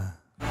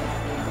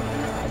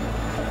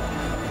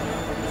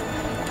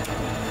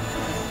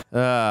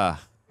 Yeah.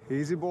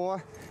 Easy,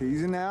 boy.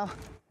 Easy now.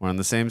 We're on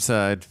the same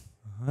side.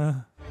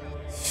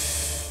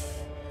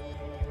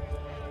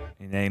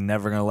 He ain't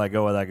never going to let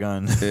go of that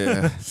gun.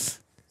 Yeah.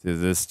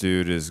 This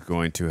dude is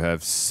going to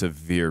have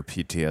severe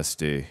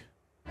PTSD.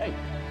 Hey,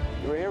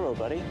 you're a hero,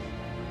 buddy.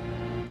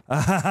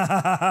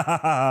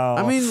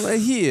 I mean,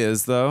 he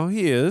is, though.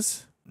 He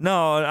is.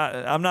 No,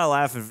 I'm not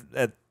laughing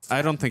at...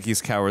 I don't think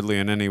he's cowardly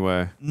in any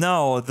way.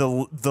 No,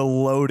 the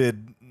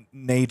loaded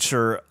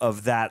nature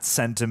of that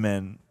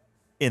sentiment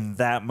in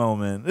that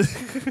moment.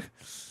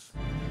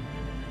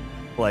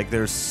 Like,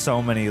 there's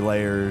so many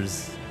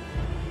layers.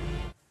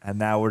 And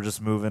now we're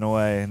just moving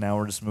away. Now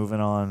we're just moving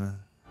on.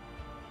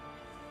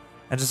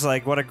 And just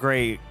like, what a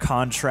great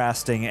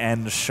contrasting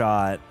end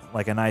shot.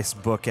 Like a nice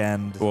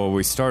bookend. Well,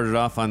 we started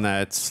off on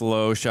that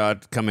slow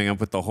shot coming up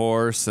with the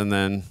horse, and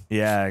then...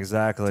 Yeah,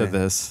 exactly. To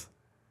this.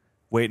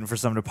 Waiting for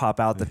someone to pop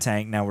out the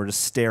tank. Now we're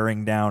just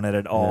staring down at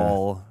it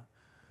all.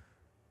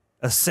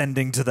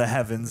 Ascending to the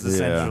heavens,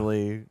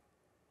 essentially.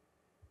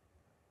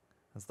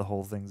 As the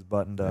whole thing's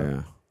buttoned up.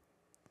 Yeah.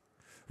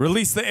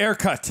 Release the air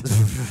cut.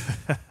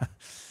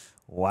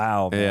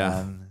 Wow, man.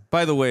 Yeah.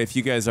 By the way, if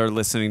you guys are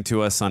listening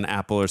to us on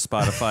Apple or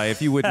Spotify,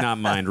 if you would not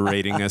mind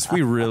rating us,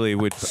 we really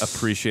would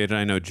appreciate it.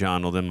 I know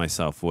John and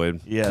myself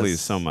would. Yes. Please,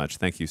 so much.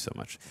 Thank you so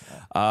much.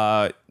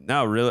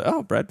 No, really.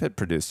 Oh, Brad Pitt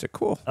produced it.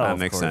 Cool. Oh, that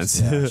makes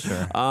sense. Yeah,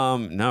 sure.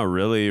 No,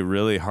 really,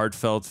 really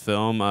heartfelt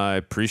film. I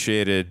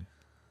appreciated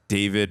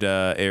David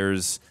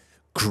Ayer's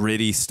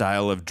gritty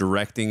style of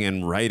directing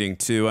and writing,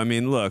 too. I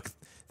mean, look,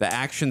 the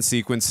action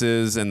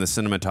sequences and the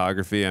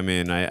cinematography, I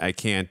mean, I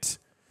can't...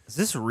 Is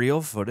this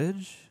real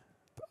footage?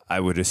 I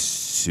would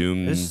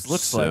assume this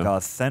looks so. like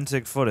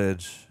authentic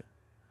footage.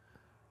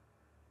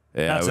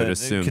 Yeah, Not I would to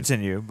assume.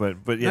 Continue, but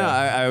yeah. No,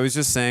 I was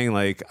just saying,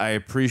 like, I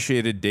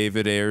appreciated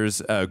David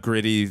Ayer's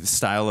gritty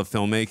style of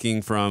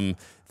filmmaking, from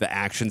the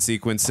action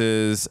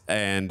sequences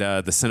and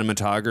the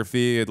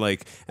cinematography,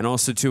 like, and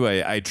also too,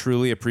 I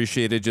truly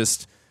appreciated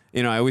just,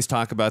 you know, I always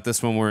talk about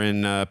this when we're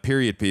in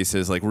period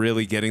pieces, like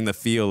really getting the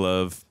feel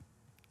of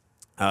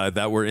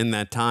that we're in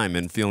that time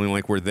and feeling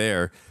like we're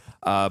there.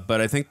 But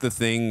I think the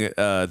thing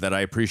that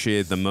I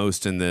appreciated the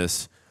most in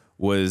this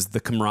was the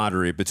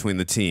camaraderie between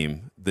the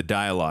team. the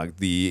dialogue,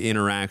 the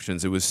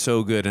interactions. It was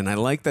so good. And I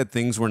like that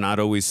things were not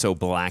always so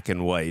black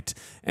and white.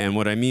 And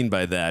what I mean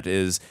by that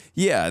is,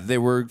 yeah, they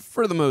were,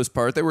 for the most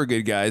part, they were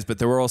good guys, but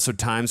there were also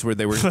times where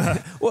they were,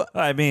 well,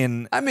 I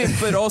mean,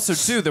 but also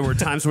too, there were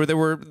times where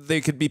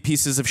they could be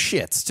pieces of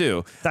shits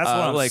too. That's what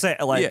I'm saying.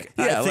 Like,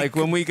 like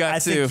when we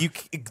got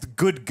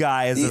good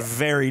guy is a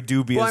very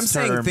dubious Well, I'm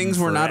saying term things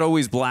were not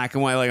always black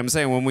and white. Like I'm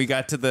saying, when we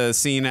got to the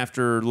scene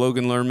after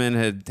Logan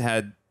Lerman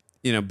had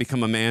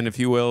become a man, if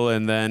you will,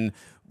 and then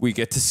we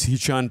get to see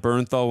John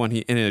Bernthal when he,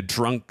 in a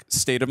drunk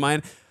state of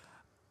mind,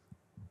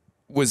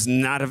 was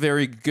not a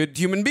very good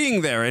human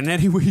being there in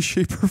any way,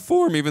 shape, or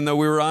form, even though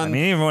we were on... I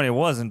mean, even when he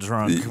wasn't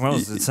drunk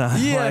most of the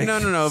time. Yeah, like,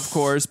 no, of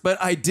course. But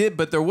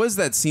there was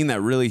that scene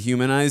that really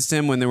humanized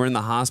him when they were in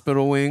the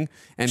hospital wing,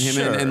 and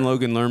him and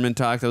Logan Lerman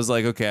talked. I was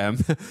like, okay,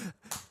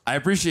 I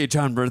appreciate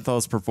John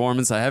Bernthal's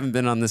performance. I haven't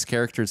been on this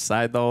character's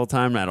side the whole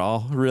time at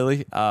all,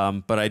 really.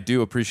 But I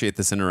do appreciate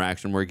this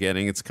interaction we're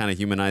getting. It's kind of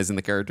humanizing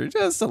the character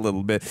just a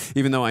little bit,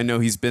 even though I know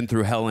he's been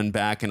through hell and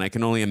back, and I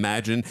can only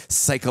imagine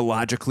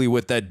psychologically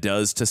what that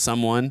does to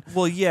someone.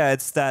 Well, yeah,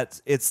 it's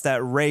that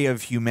ray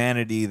of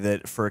humanity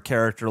that for a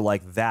character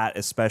like that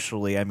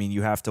especially, I mean,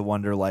 you have to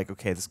wonder, like,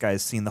 okay, this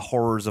guy's seen the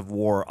horrors of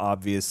war,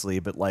 obviously,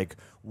 but like,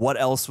 what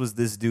else was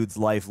this dude's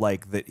life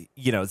like that,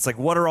 it's like,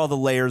 what are all the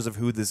layers of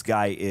who this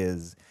guy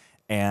is?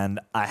 And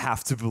I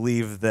have to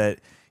believe that,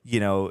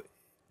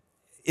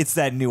 it's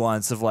that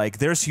nuance of like,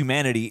 there's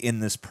humanity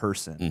in this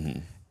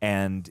person,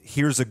 and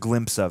here's a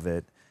glimpse of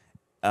it.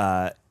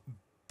 But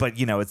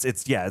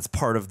it's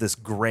part of this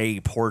gray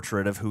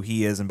portrait of who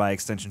he is, and by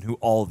extension, who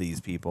all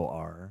these people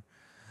are.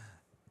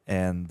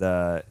 And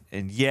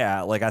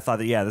yeah, like I thought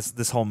that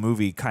this whole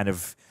movie kind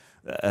of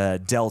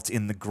dealt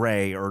in the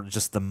gray or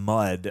just the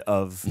mud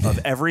of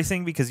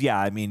everything, because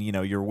I mean,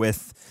 you're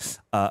with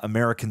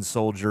American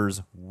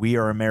soldiers, we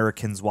are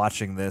Americans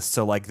watching this,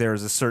 so like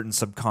there's a certain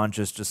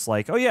subconscious just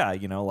like, oh yeah,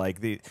 like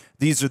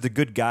these are the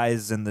good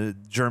guys and the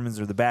Germans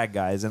are the bad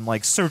guys, and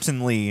like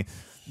certainly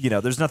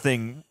there's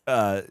nothing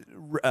what's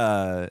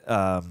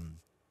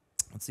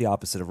the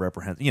opposite of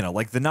reprehensible,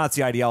 like the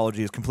Nazi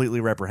ideology is completely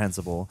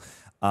reprehensible,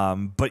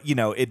 but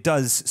it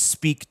does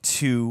speak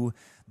to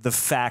the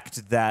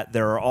fact that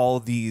there are all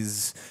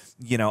these,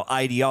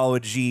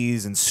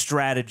 ideologies and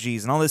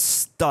strategies and all this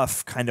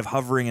stuff kind of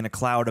hovering in a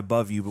cloud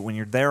above you. But when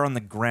you're there on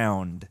the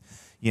ground,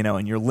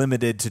 and you're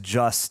limited to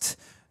just,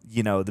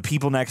 the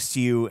people next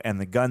to you and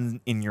the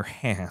gun in your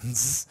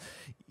hands,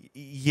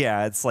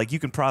 it's like you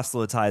can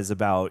proselytize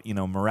about,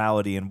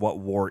 morality and what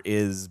war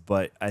is.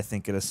 But I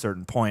think at a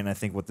certain point, I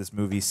think what this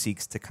movie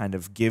seeks to kind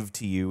of give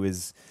to you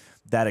is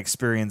that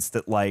experience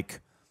that,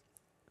 like,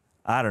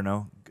 I don't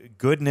know,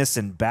 goodness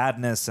and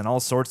badness and all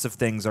sorts of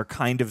things are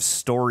kind of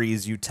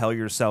stories you tell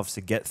yourself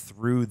to get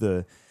through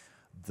the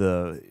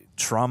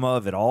trauma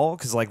of it all.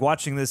 Because like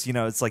watching this,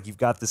 it's like you've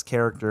got this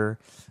character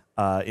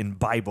in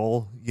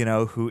Bible,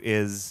 who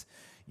is,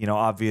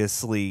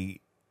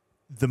 obviously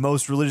the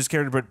most religious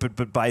character,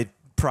 but by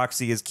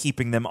proxy is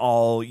keeping them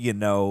all,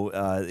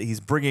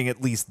 he's bringing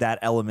at least that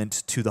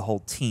element to the whole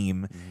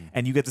team.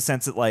 And you get the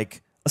sense that,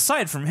 like,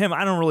 aside from him,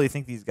 I don't really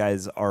think these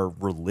guys are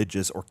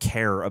religious or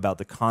care about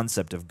the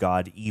concept of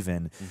God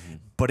even.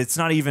 But it's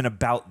not even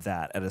about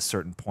that at a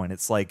certain point.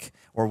 It's like,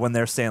 or when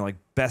they're saying like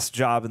best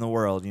job in the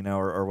world,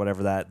 or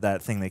whatever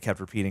that thing they kept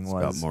repeating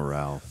was. About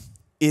morale.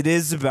 It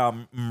is about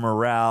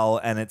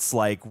morale, and it's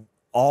like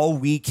all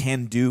we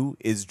can do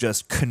is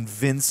just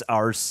convince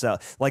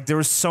ourselves. Like there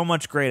was so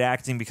much great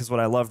acting, because what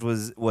I loved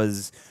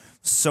was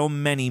so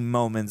many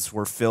moments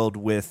were filled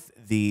with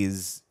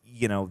these,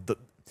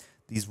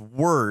 these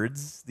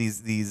words,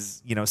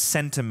 these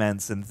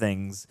sentiments and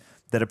things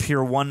that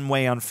appear one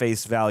way on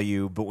face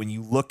value, but when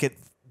you look at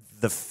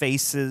the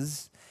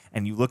faces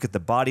and you look at the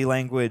body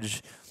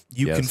language,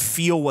 you can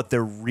feel what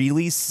they're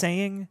really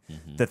saying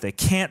that they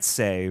can't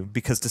say,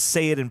 because to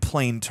say it in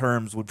plain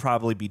terms would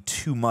probably be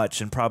too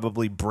much and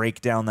probably break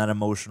down that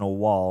emotional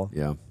wall.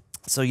 Yeah.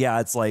 So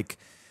it's like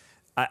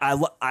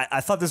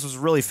I thought this was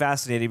really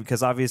fascinating,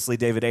 because obviously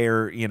David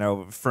Ayer,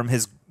 from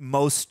his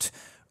most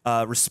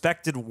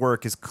respected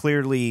work, is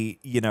clearly,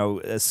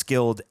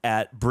 skilled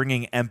at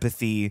bringing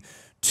empathy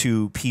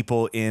to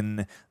people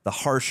in the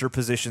harsher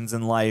positions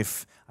in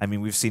life. I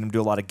mean, we've seen him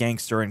do a lot of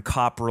gangster and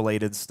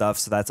cop-related stuff,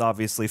 so that's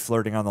obviously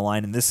flirting on the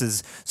line. And this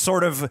is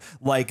sort of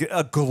like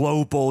a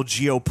global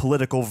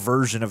geopolitical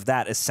version of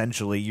that,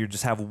 essentially. You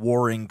just have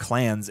warring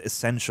clans,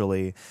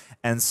 essentially.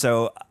 And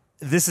so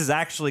this is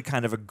actually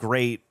kind of a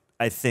great,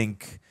 I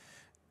think,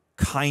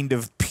 kind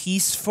of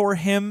piece for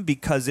him,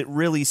 because it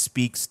really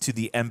speaks to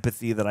the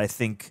empathy that I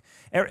think,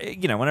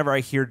 whenever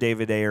I hear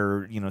David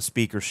Ayer,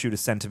 speak or shoot a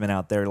sentiment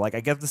out there, like I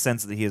get the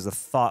sense that he is a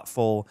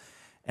thoughtful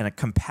and a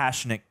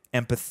compassionate,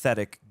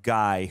 empathetic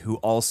guy who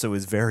also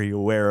is very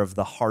aware of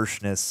the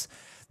harshness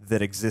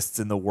that exists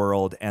in the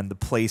world and the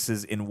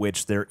places in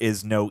which there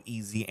is no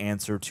easy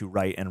answer to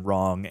right and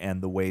wrong,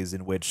 and the ways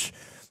in which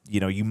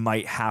you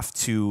might have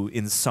to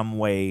in some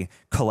way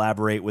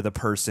collaborate with a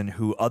person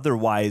who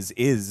otherwise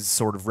is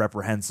sort of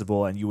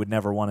reprehensible and you would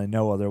never want to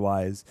know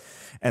otherwise.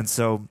 And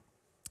so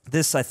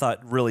this I thought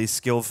really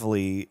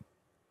skillfully,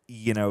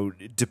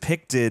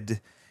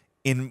 depicted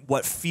in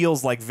what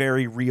feels like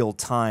very real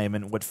time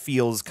and what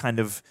feels kind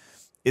of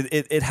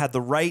it had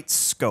the right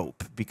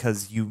scope,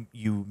 because you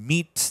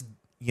meet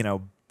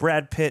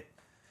Brad Pitt,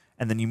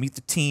 and then you meet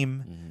the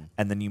team,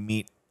 and then you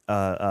meet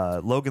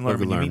Logan Lerman,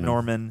 you meet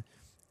Norman,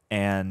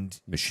 and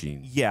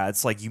Machine. Yeah,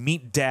 it's like you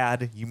meet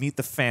Dad, you meet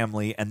the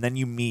family, and then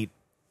you meet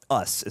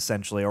us,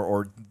 essentially,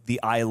 or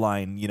the eye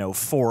line,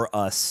 for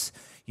us,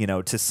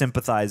 to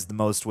sympathize the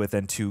most with,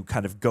 and to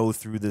kind of go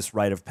through this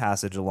rite of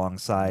passage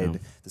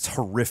alongside this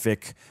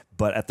horrific,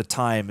 but at the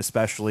time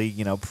especially,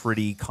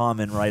 pretty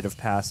common rite of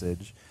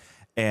passage.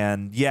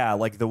 And yeah,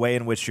 like the way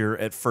in which you're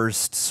at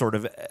first sort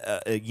of,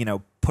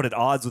 put at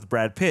odds with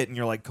Brad Pitt, and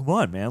you're like, come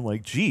on, man,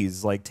 like,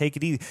 geez, like, take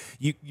it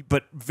easy.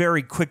 But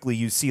very quickly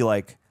you see,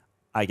 like,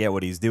 I get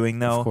what he's doing,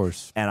 though. Of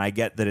course. And I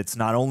get that it's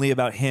not only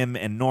about him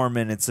and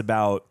Norman, it's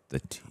about the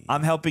team.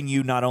 I'm helping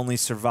you not only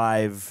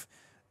survive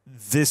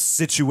this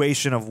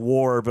situation of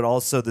war, but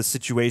also the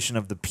situation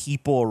of the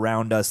people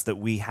around us that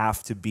we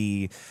have to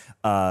be,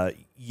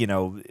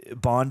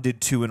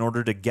 bonded to in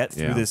order to get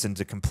through this and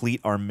to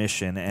complete our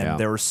mission. And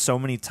there were so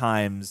many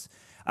times,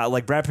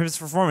 like Brad Pitt's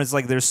performance,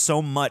 like there's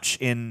so much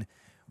in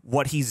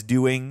what he's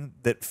doing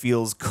that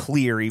feels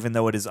clear, even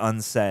though it is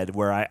unsaid,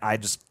 where I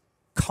just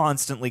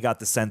constantly got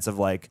the sense of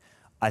like,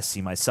 I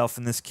see myself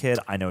in this kid.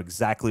 I know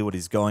exactly what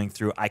he's going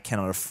through. I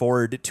cannot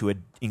afford to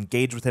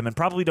engage with him, and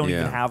probably don't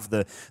even have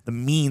the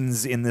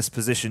means in this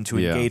position to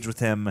engage with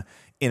him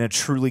in a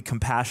truly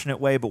compassionate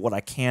way. But what I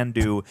can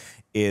do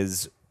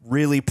is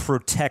really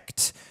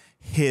protect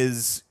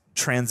his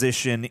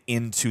transition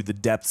into the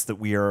depths that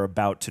we are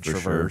about to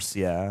traverse.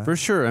 Sure. Yeah, for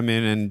sure. I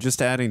mean, and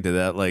just adding to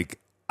that, like,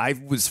 I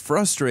was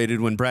frustrated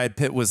when Brad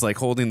Pitt was like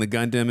holding the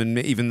gun to him, and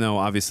even though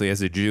obviously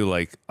as a Jew,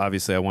 like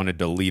obviously I wanted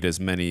to lead as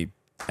many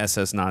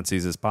SS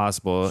Nazis as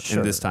possible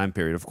in this time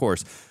period, of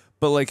course.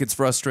 But like it's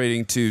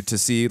frustrating to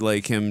see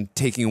like him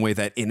taking away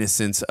that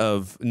innocence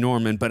of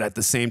Norman, but at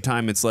the same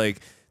time it's like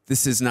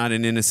this is not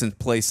an innocent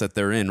place that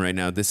they're in right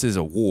now. This is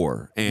a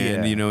war.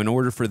 And in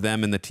order for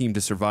them and the team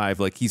to survive,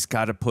 like he's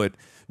got to put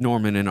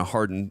Norman in a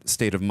hardened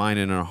state of mind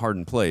and in a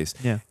hardened place.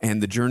 Yeah.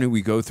 And the journey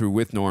we go through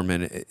with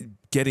Norman,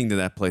 getting to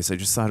that place, I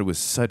just thought it was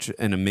such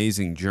an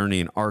amazing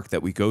journey and arc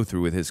that we go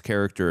through with his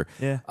character.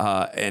 Yeah.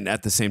 And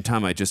at the same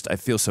time, I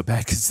feel so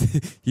bad because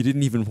he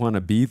didn't even want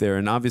to be there.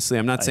 And obviously,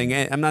 I'm not saying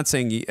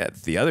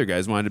the other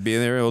guys wanted to be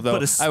there, although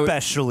but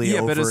especially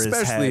over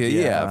his head,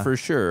 yeah, for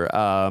sure.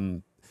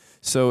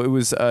 So it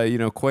was,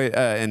 quite.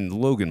 And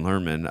Logan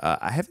Lerman,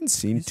 I haven't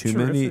seen He's too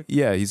terrific. many.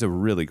 Yeah, he's a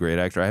really great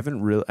actor. I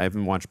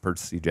haven't watched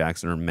Percy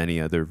Jackson or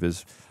many other of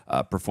his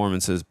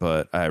performances,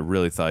 but I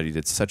really thought he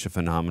did such a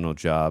phenomenal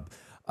job.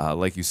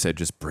 Like you said,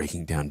 just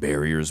breaking down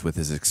barriers with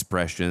his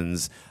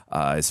expressions,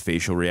 his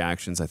facial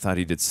reactions. I thought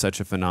he did such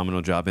a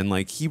phenomenal job, and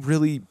like he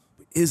really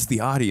is the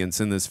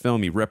audience in this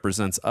film. He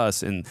represents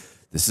us, and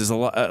this is a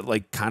lot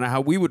like kind of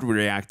how we would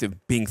react if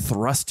being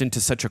thrust into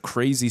such a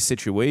crazy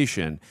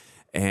situation.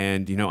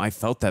 And, I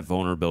felt that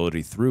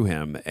vulnerability through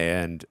him.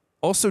 And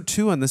also,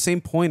 too, on the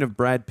same point of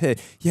Brad Pitt,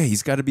 yeah,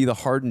 he's got to be the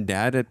hardened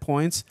dad at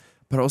points,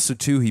 but also,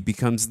 too, he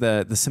becomes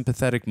the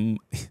sympathetic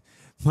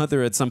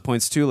mother at some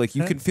points, too. Like,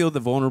 you can feel the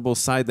vulnerable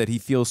side that he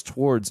feels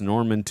towards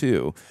Norman,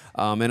 too.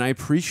 And I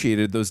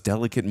appreciated those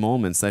delicate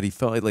moments that he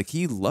felt like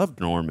he loved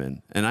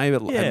Norman. And I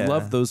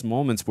loved those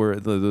moments where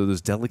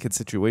those delicate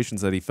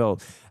situations that he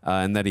felt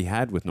and that he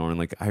had with Norman.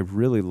 Like, I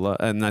really love,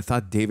 and I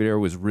thought David Ayer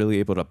was really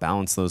able to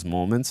balance those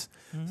moments.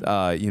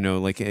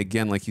 Like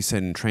again, like you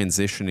said, in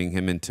transitioning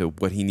him into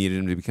what he needed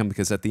him to become,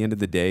 because at the end of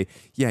the day,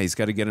 yeah, he's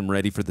got to get him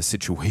ready for the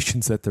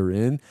situations that they're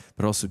in,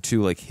 but also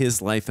too, like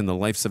his life and the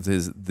lives of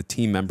the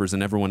team members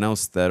and everyone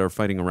else that are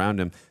fighting around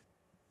him,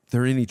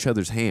 they're in each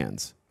other's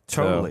hands.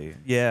 Totally.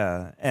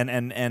 Yeah.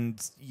 And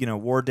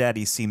War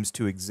Daddy seems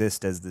to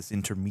exist as this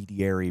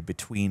intermediary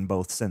between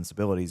both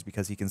sensibilities,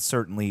 because he can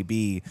certainly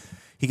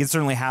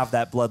have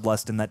that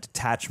bloodlust and that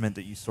detachment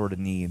that you sort of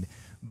need.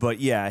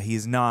 But yeah,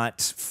 he's not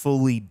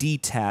fully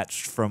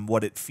detached from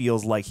what it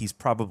feels like he's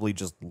probably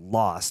just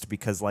lost,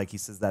 because like he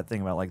says that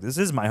thing about like, this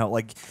is my home.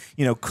 Like,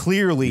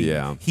 clearly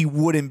he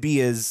wouldn't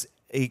be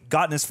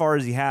gotten as far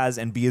as he has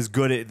and be as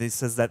good at. He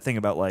says that thing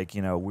about like,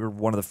 we're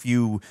one of the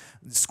few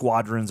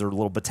squadrons or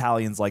little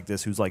battalions like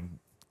this who's like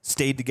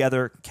stayed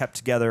together, kept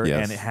together,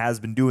 and it has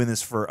been doing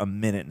this for a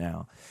minute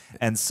now.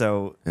 And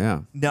so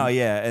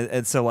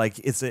and so like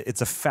it's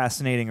a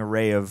fascinating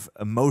array of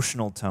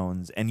emotional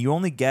tones, and you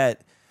only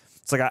get.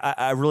 It's like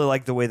I really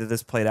like the way that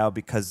this played out,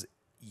 because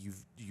you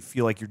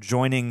feel like you're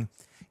joining,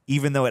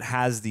 even though it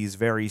has these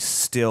very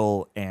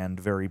still and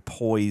very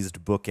poised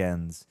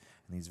bookends,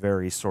 and these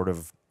very sort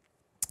of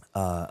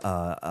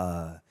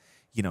kind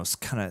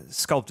of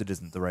sculpted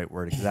isn't the right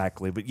word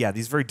exactly, but yeah,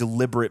 these very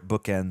deliberate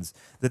bookends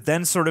that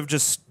then sort of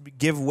just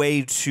give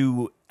way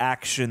to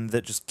action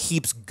that just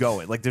keeps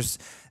going. Like this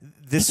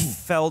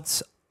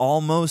felt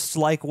almost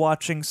like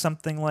watching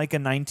something like a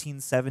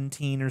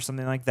 1917 or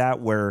something like that,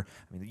 where,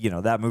 you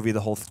know, that movie, the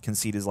whole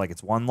conceit is like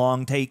it's one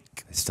long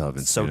take, I still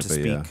haven't so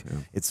seen to it, but speak. yeah.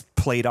 It's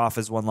played off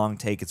as one long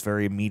take. It's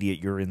very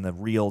immediate. You're in the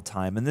real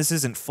time. And this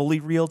isn't fully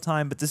real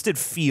time, but this did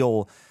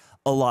feel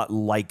a lot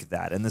like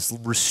that. And this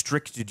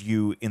restricted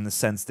you in the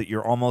sense that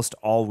you're almost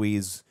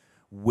always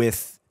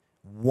with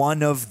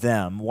one of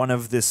them, one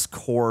of this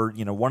core,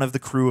 you know, one of the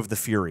crew of the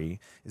Fury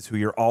is who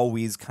you're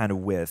always kind of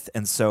with.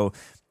 And so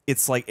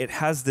it's like it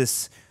has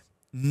this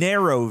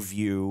narrow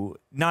view,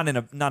 not in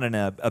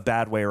a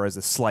bad way or as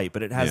a slight,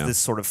 but it has this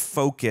sort of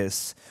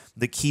focus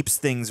that keeps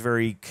things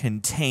very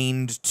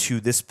contained to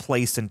this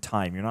place and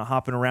time. You're not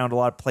hopping around a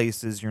lot of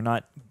places. You're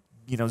not,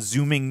 you know,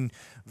 zooming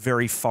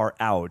very far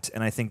out.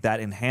 And I think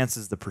that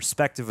enhances the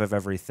perspective of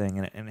everything,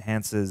 and it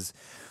enhances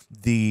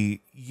the,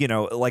 you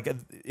know, like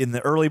in the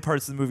early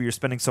parts of the movie, you're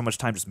spending so much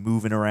time just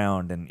moving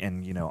around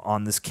and you know,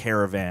 on this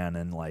caravan,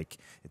 and like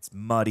it's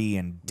muddy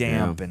and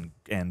damp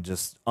and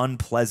just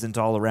unpleasant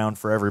all around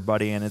for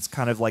everybody. And it's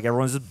kind of like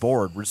everyone's just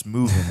bored. We're just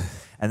moving.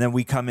 And then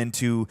we come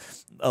into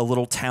a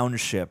little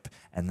township,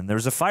 and then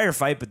there's a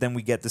firefight, but then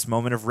we get this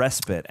moment of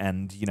respite.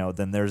 And, you know,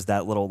 then there's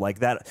that little, like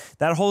that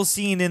whole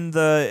scene in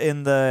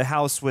the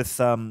house with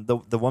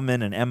the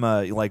woman and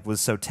Emma, like,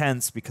 was so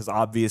tense because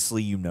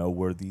obviously you know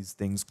where these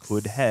things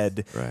could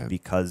head,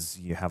 because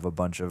you have a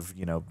bunch of,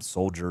 you know,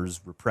 soldiers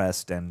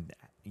repressed and,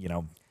 you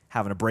know,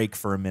 having a break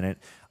for a minute.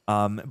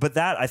 But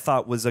that I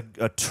thought was a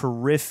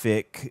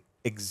terrific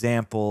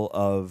example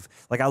of,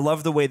 like, I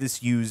love the way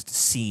this used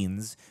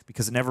scenes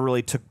because it never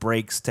really took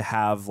breaks to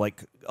have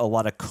like a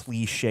lot of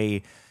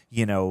cliche,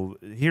 you know,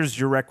 here's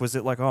your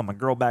requisite, like, oh, my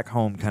girl back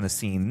home kind of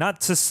scene.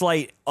 Not to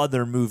slight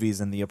other movies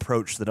and the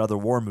approach that other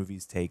war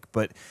movies take,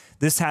 but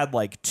this had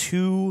like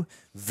two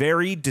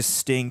very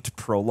distinct,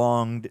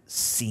 prolonged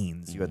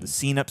scenes. You had the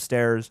scene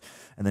upstairs,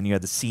 and then you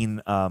had the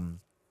scene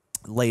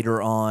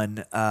later on.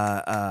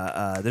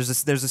 There's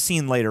a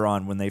scene later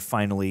on when they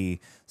finally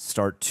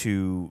start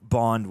to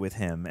bond with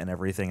him and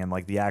everything, and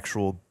like the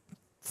actual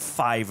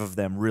five of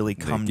them really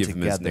come give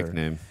together. him his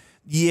nickname.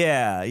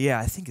 Yeah,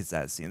 I think it's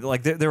that scene.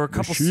 Like there were a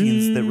couple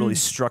scenes that really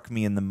struck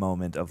me in the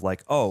moment of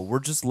like, oh,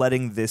 we're just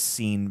letting this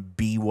scene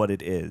be what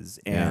it is,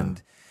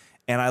 and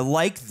I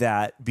like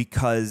that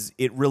because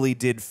it really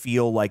did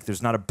feel like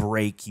there's not a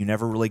break. You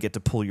never really get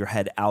to pull your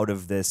head out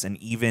of this, and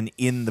even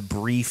in the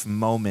brief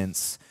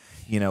moments,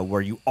 you know,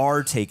 where you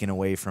are taken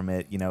away from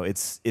it, you know,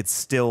 it's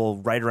still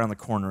right around the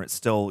corner. It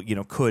still, you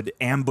know, could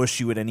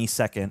ambush you at any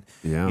second,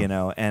 you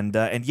know, and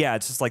yeah,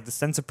 it's just like the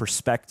sense of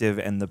perspective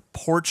and the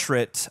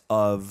portrait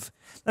of,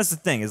 that's the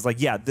thing is like,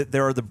 yeah,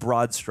 there are the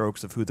broad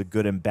strokes of who the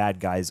good and bad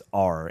guys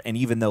are. And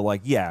even though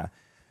like, yeah,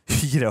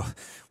 you know,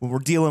 when we're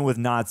dealing with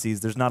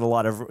Nazis, there's not a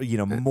lot of, you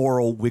know,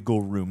 moral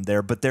wiggle room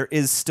there, but there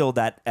is still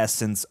that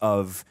essence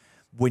of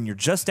when you're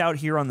just out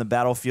here on the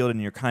battlefield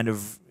and you're kind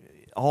of,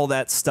 all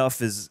that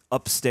stuff is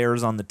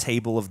upstairs on the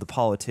table of the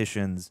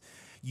politicians,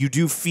 you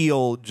do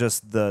feel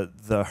just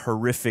the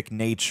horrific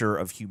nature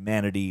of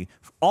humanity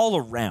all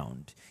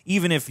around.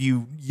 Even if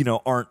you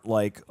know, aren't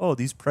like, oh,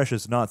 these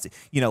precious Nazis,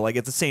 you know, like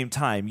at the same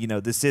time, you know,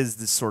 this is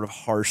this sort of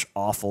harsh,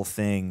 awful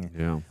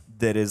thing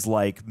that is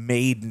like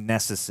made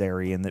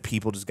necessary and that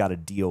people just got to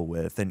deal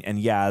with. And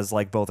yeah, it's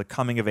like both a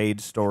coming of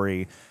age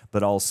story,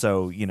 but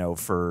also, you know,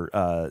 for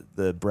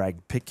the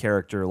Brad Pitt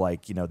character,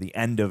 like, you know, the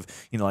end of,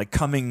 you know, like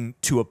coming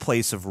to a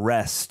place of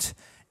rest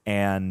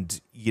and,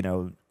 you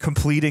know,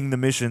 completing the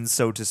mission,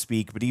 so to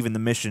speak. But even the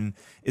mission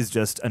is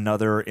just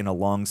another in a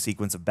long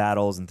sequence of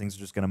battles, and things are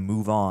just going to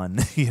move on,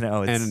 you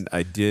know. And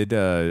I did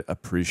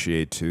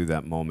appreciate, too,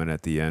 that moment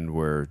at the end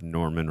where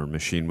Norman or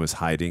Machine was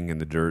hiding in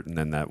the dirt, and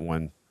then that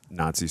one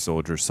Nazi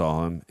soldier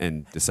saw him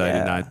and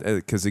decided not,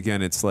 because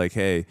again, it's like,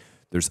 hey,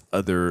 there's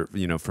other,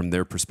 you know, from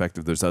their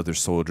perspective, there's other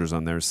soldiers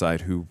on their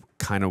side who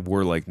kind of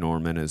were like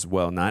Norman as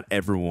well. Not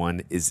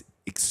everyone is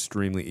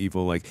extremely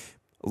evil. Like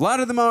a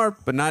lot of them are,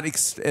 but not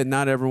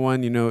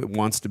everyone, you know,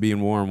 wants to be in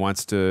war and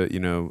wants to,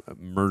 you know,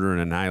 murder and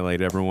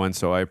annihilate everyone.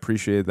 So I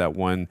appreciated that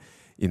one,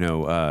 you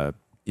know,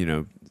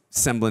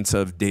 semblance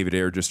of David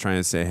Ayer just trying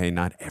to say, hey,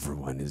 not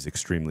everyone is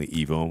extremely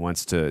evil and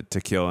wants to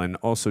kill. And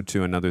also,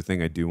 too, another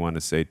thing I do want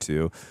to say,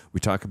 too, we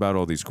talk about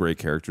all these great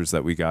characters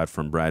that we got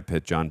from Brad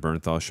Pitt, John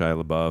Bernthal,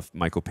 Shia Labeouf,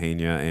 Michael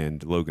Peña,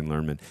 and Logan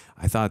Lerman.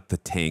 I thought the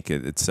tank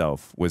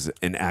itself was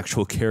an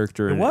actual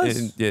character. It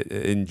was.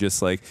 And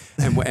just like,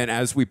 and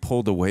as we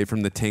pulled away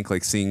from the tank,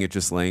 like seeing it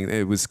just laying,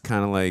 it was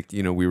kind of like,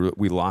 you know,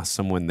 we lost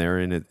someone there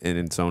in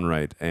its own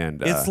right.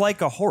 And it's like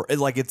a horse,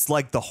 like it's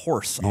like the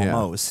horse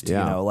almost, you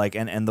know, like,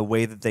 and the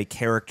way that they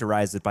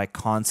characterize it by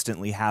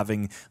constantly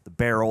having the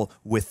barrel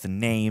with the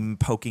name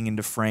poking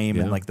into frame,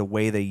 and like the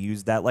way they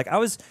use that. Like I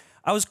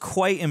was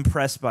quite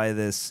impressed by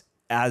this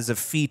as a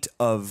feat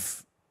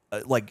of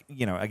like,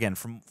 you know, again,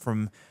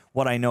 from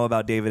what I know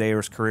about David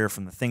Ayer's career,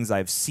 from the things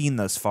I've seen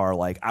thus far,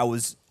 like I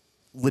was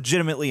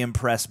legitimately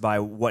impressed by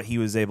what he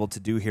was able to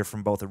do here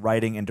from both a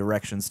writing and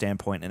direction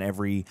standpoint and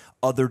every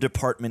other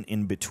department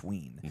in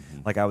between.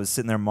 Like, I was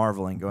sitting there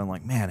marveling, going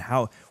like, man,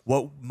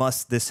 what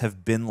must this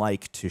have been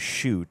like to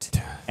shoot?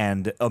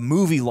 And a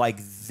movie like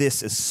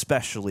this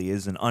especially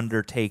is an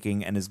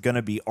undertaking and is going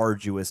to be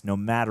arduous no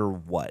matter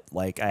what.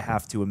 Like, I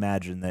have to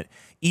imagine that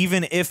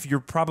even if you're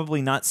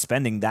probably not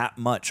spending that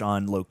much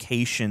on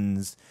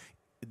locations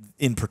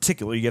in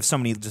particular, you have so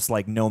many just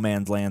like no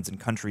man's lands and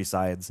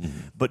countrysides,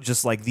 but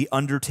just like the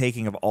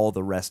undertaking of all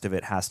the rest of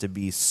it has to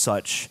be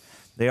such.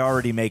 They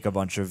already make a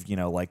bunch of, you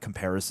know, like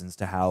comparisons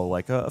to how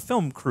like a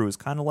film crew is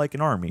kind of like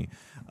an army,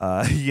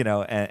 you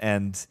know,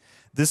 and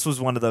this was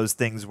one of those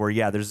things where,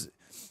 yeah,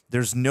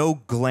 there's no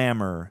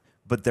glamour,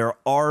 but there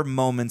are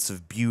moments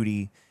of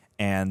beauty,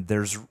 and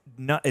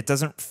it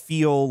doesn't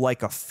feel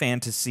like a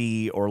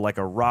fantasy or like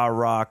a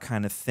rah-rah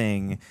kind of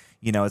thing.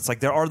 You know, it's like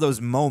there are those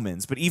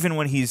moments, but even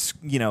when he's,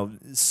 you know,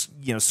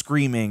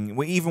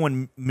 screaming, even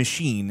when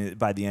Machine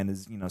by the end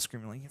is, you know,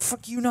 screaming like,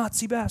 fuck you,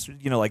 Nazi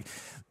bastard, you know, like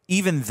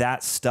even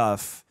that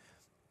stuff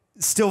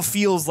still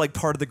feels like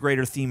part of the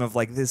greater theme of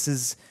like, this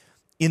is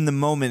in the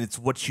moment, it's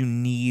what you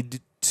need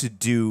to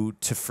do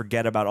to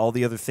forget about all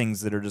the other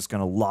things that are just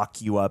going to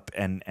lock you up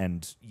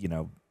and, you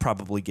know,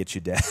 probably get you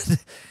dead.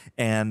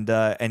 and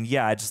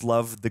yeah, I just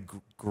love the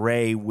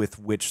gray with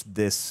which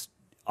this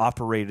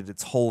operated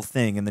its whole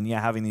thing, and then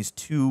having these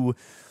two,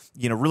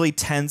 you know, really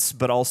tense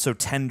but also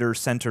tender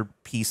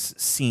centerpiece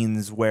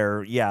scenes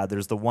where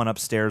there's the one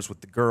upstairs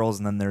with the girls,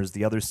 and then there's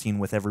the other scene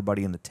with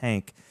everybody in the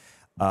tank.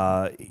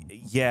 I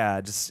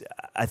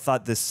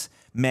thought this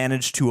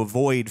managed to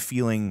avoid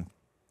feeling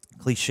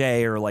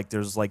cliche or like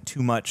there's like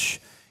too much,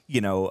 you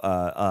know,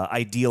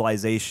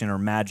 idealization or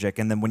magic.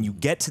 And then when you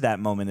get to that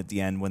moment at the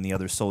end when the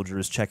other soldier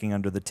is checking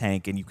under the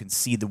tank and you can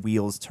see the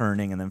wheels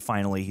turning, and then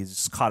finally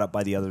he's caught up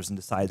by the others and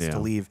decides to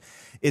leave,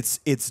 it's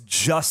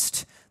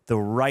just the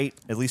right,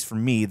 at least for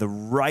me, the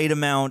right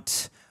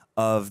amount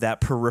of that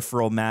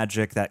peripheral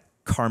magic, that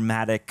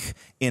karmatic,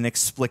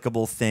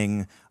 inexplicable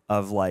thing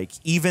of like,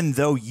 even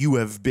though you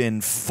have been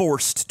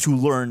forced to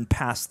learn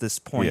past this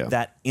point,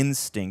 that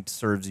instinct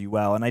serves you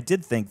well. And I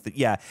did think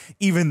that,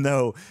 even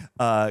though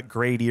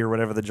Grady or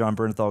whatever the John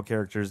Bernthal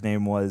character's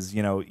name was,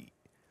 you know,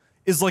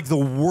 is like the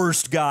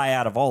worst guy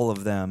out of all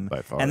of them,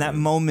 by far, and that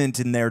moment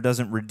in there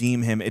doesn't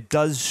redeem him. It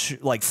does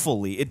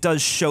fully. It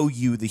does show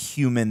you the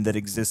human that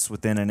exists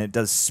within, and it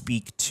does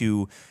speak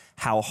to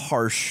how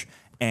harsh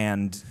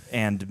and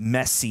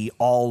messy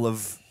all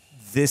of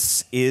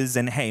this is.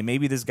 And hey,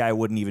 maybe this guy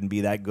wouldn't even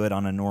be that good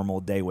on a normal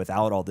day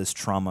without all this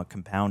trauma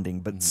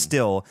compounding, but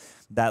still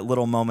that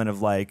little moment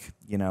of like,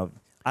 you know,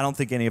 I don't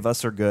think any of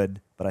us are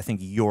good, but I think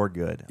you're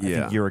good. I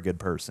think you're a good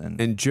person.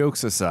 And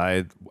jokes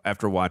aside,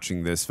 after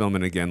watching this film,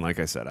 and again, like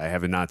I said, I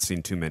have not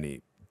seen too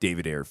many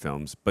David Ayer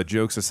films, but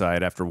jokes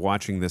aside, after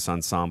watching this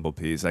ensemble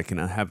piece,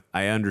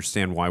 I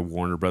understand why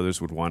Warner Brothers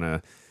would want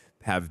to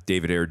have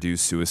David Ayer do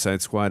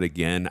Suicide Squad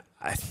again.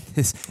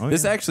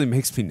 This actually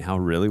makes me now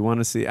really want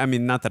to see. I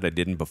mean, not that I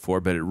didn't before,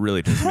 but it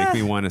really does make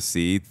me want to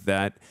see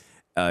that,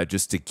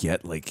 just to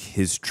get like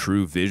his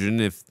true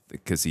vision,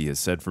 because he has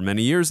said for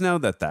many years now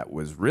that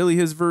was really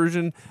his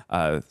version.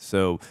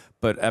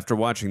 But after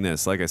watching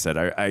this, like I said,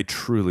 I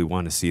truly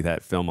want to see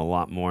that film a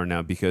lot more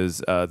now, because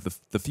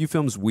the few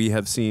films we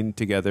have seen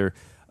together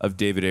of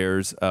David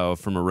Ayer's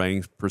from a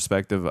writing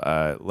perspective,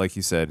 like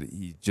you said,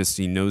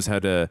 he knows how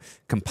to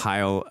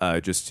compile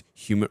just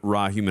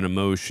raw human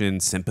emotion,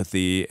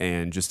 sympathy,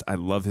 and just I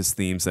love his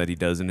themes that he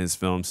does in his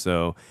films.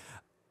 So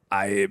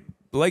I,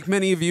 like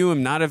many of you,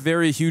 am not a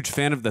very huge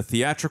fan of the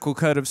theatrical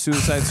cut of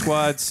Suicide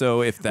Squad.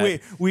 So if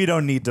that we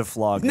don't need to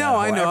flog. No,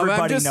 I know.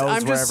 Everybody knows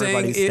I'm where just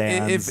everybody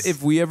saying, stands.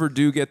 if we ever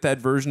do get that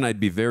version, I'd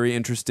be very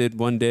interested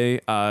one day,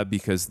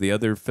 because the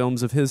other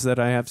films of his that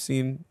I have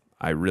seen,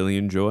 I really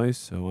enjoy,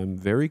 so I'm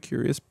very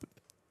curious.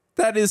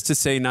 That is to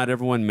say, not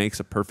everyone makes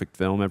a perfect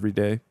film every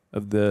day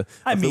of the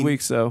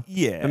week. So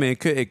I mean,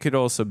 it could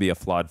also be a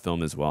flawed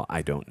film as well.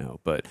 I don't know,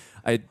 but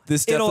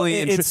this definitely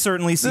it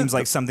certainly seems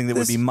like something that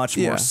would be much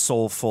more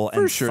soulful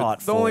and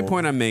thoughtful. The only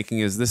point I'm making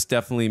is this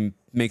definitely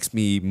makes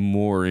me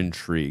more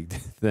intrigued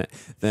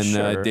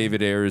than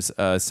David Ayer's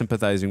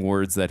sympathizing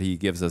words that he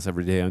gives us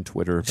every day on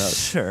Twitter about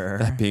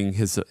that being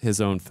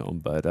his own film.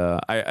 But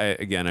I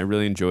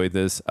really enjoyed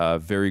this.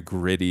 Very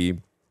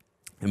gritty,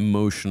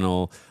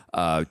 emotional,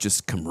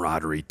 just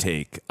camaraderie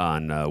take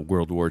on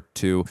World War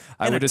II.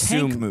 I would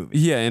assume, tank movie.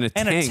 Yeah, in a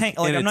tank.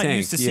 Like, I'm not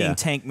used to seeing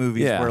tank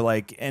movies where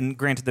like, and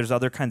granted, there's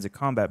other kinds of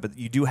combat, but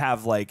you do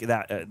have like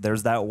that.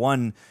 There's that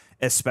one,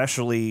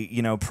 especially,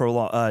 you know,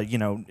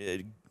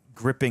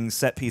 gripping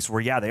set piece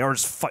where they are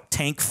just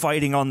tank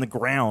fighting on the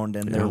ground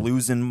and they're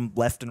losing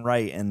left and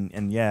right,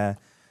 and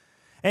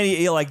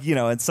like, you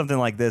know, it's something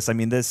like this. I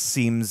mean, this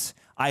seems,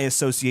 I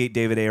associate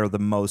David Ayer the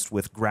most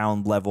with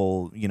ground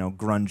level, you know,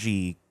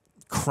 grungy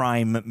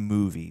crime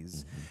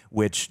movies,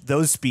 which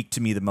those speak to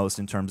me the most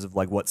in terms of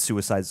like what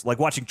suicides, like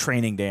watching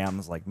Training Day. I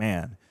was like,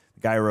 man,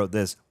 guy wrote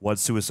this, what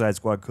Suicide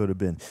Squad could have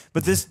been.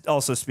 But this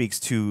also speaks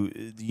to,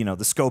 you know,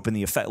 the scope and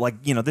the effect. Like,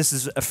 you know, this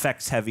is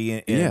effects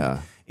heavy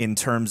in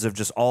terms of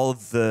just all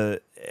of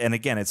the, and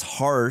again, it's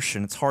harsh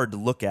and it's hard to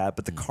look at,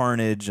 but the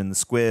carnage and the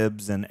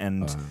squibs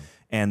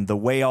and the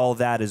way all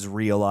that is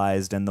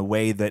realized and the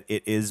way that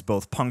it is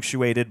both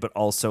punctuated but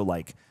also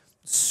like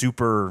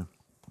super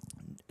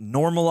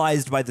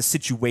normalized by the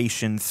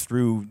situation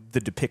through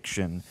the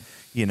depiction,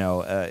 you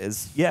know,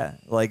 is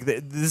like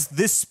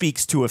this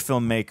speaks to a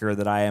filmmaker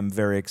that I am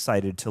very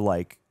excited to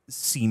like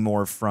see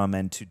more from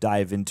and to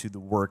dive into the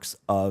works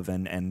of,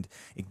 and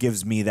it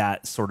gives me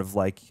that sort of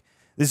like,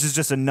 this is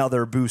just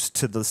another boost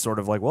to the sort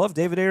of like, well, if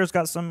David Ayer's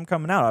got something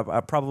coming out,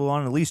 I probably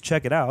want to at least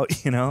check it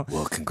out, you know?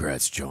 Well,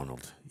 congrats,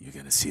 Jonald. You're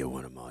going to see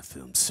one of my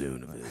films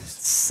soon of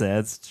his.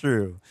 That's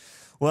true.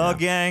 Well,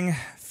 gang,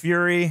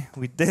 Fury,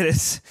 we did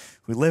it.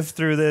 We lived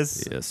through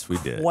this. Yes, we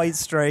did. Quite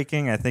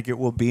striking. I think it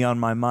will be on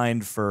my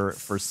mind for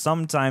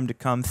some time to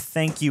come.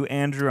 Thank you,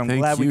 Andrew. I'm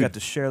glad we got to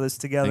share this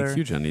together. Thank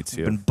you, Johnny,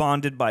 We've been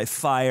bonded by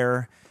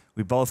fire.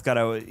 We both got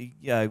to,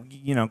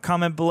 you know,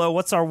 comment below.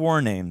 What's our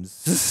war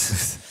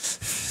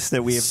names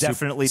that we have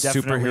definitely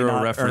superhero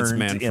not reference earned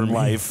man in for me.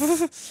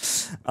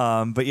 life?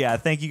 But yeah,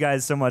 thank you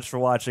guys so much for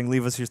watching.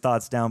 Leave us your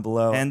thoughts down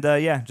below. And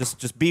yeah,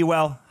 just be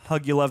well,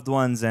 hug your loved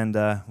ones, and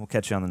we'll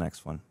catch you on the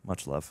next one.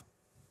 Much love.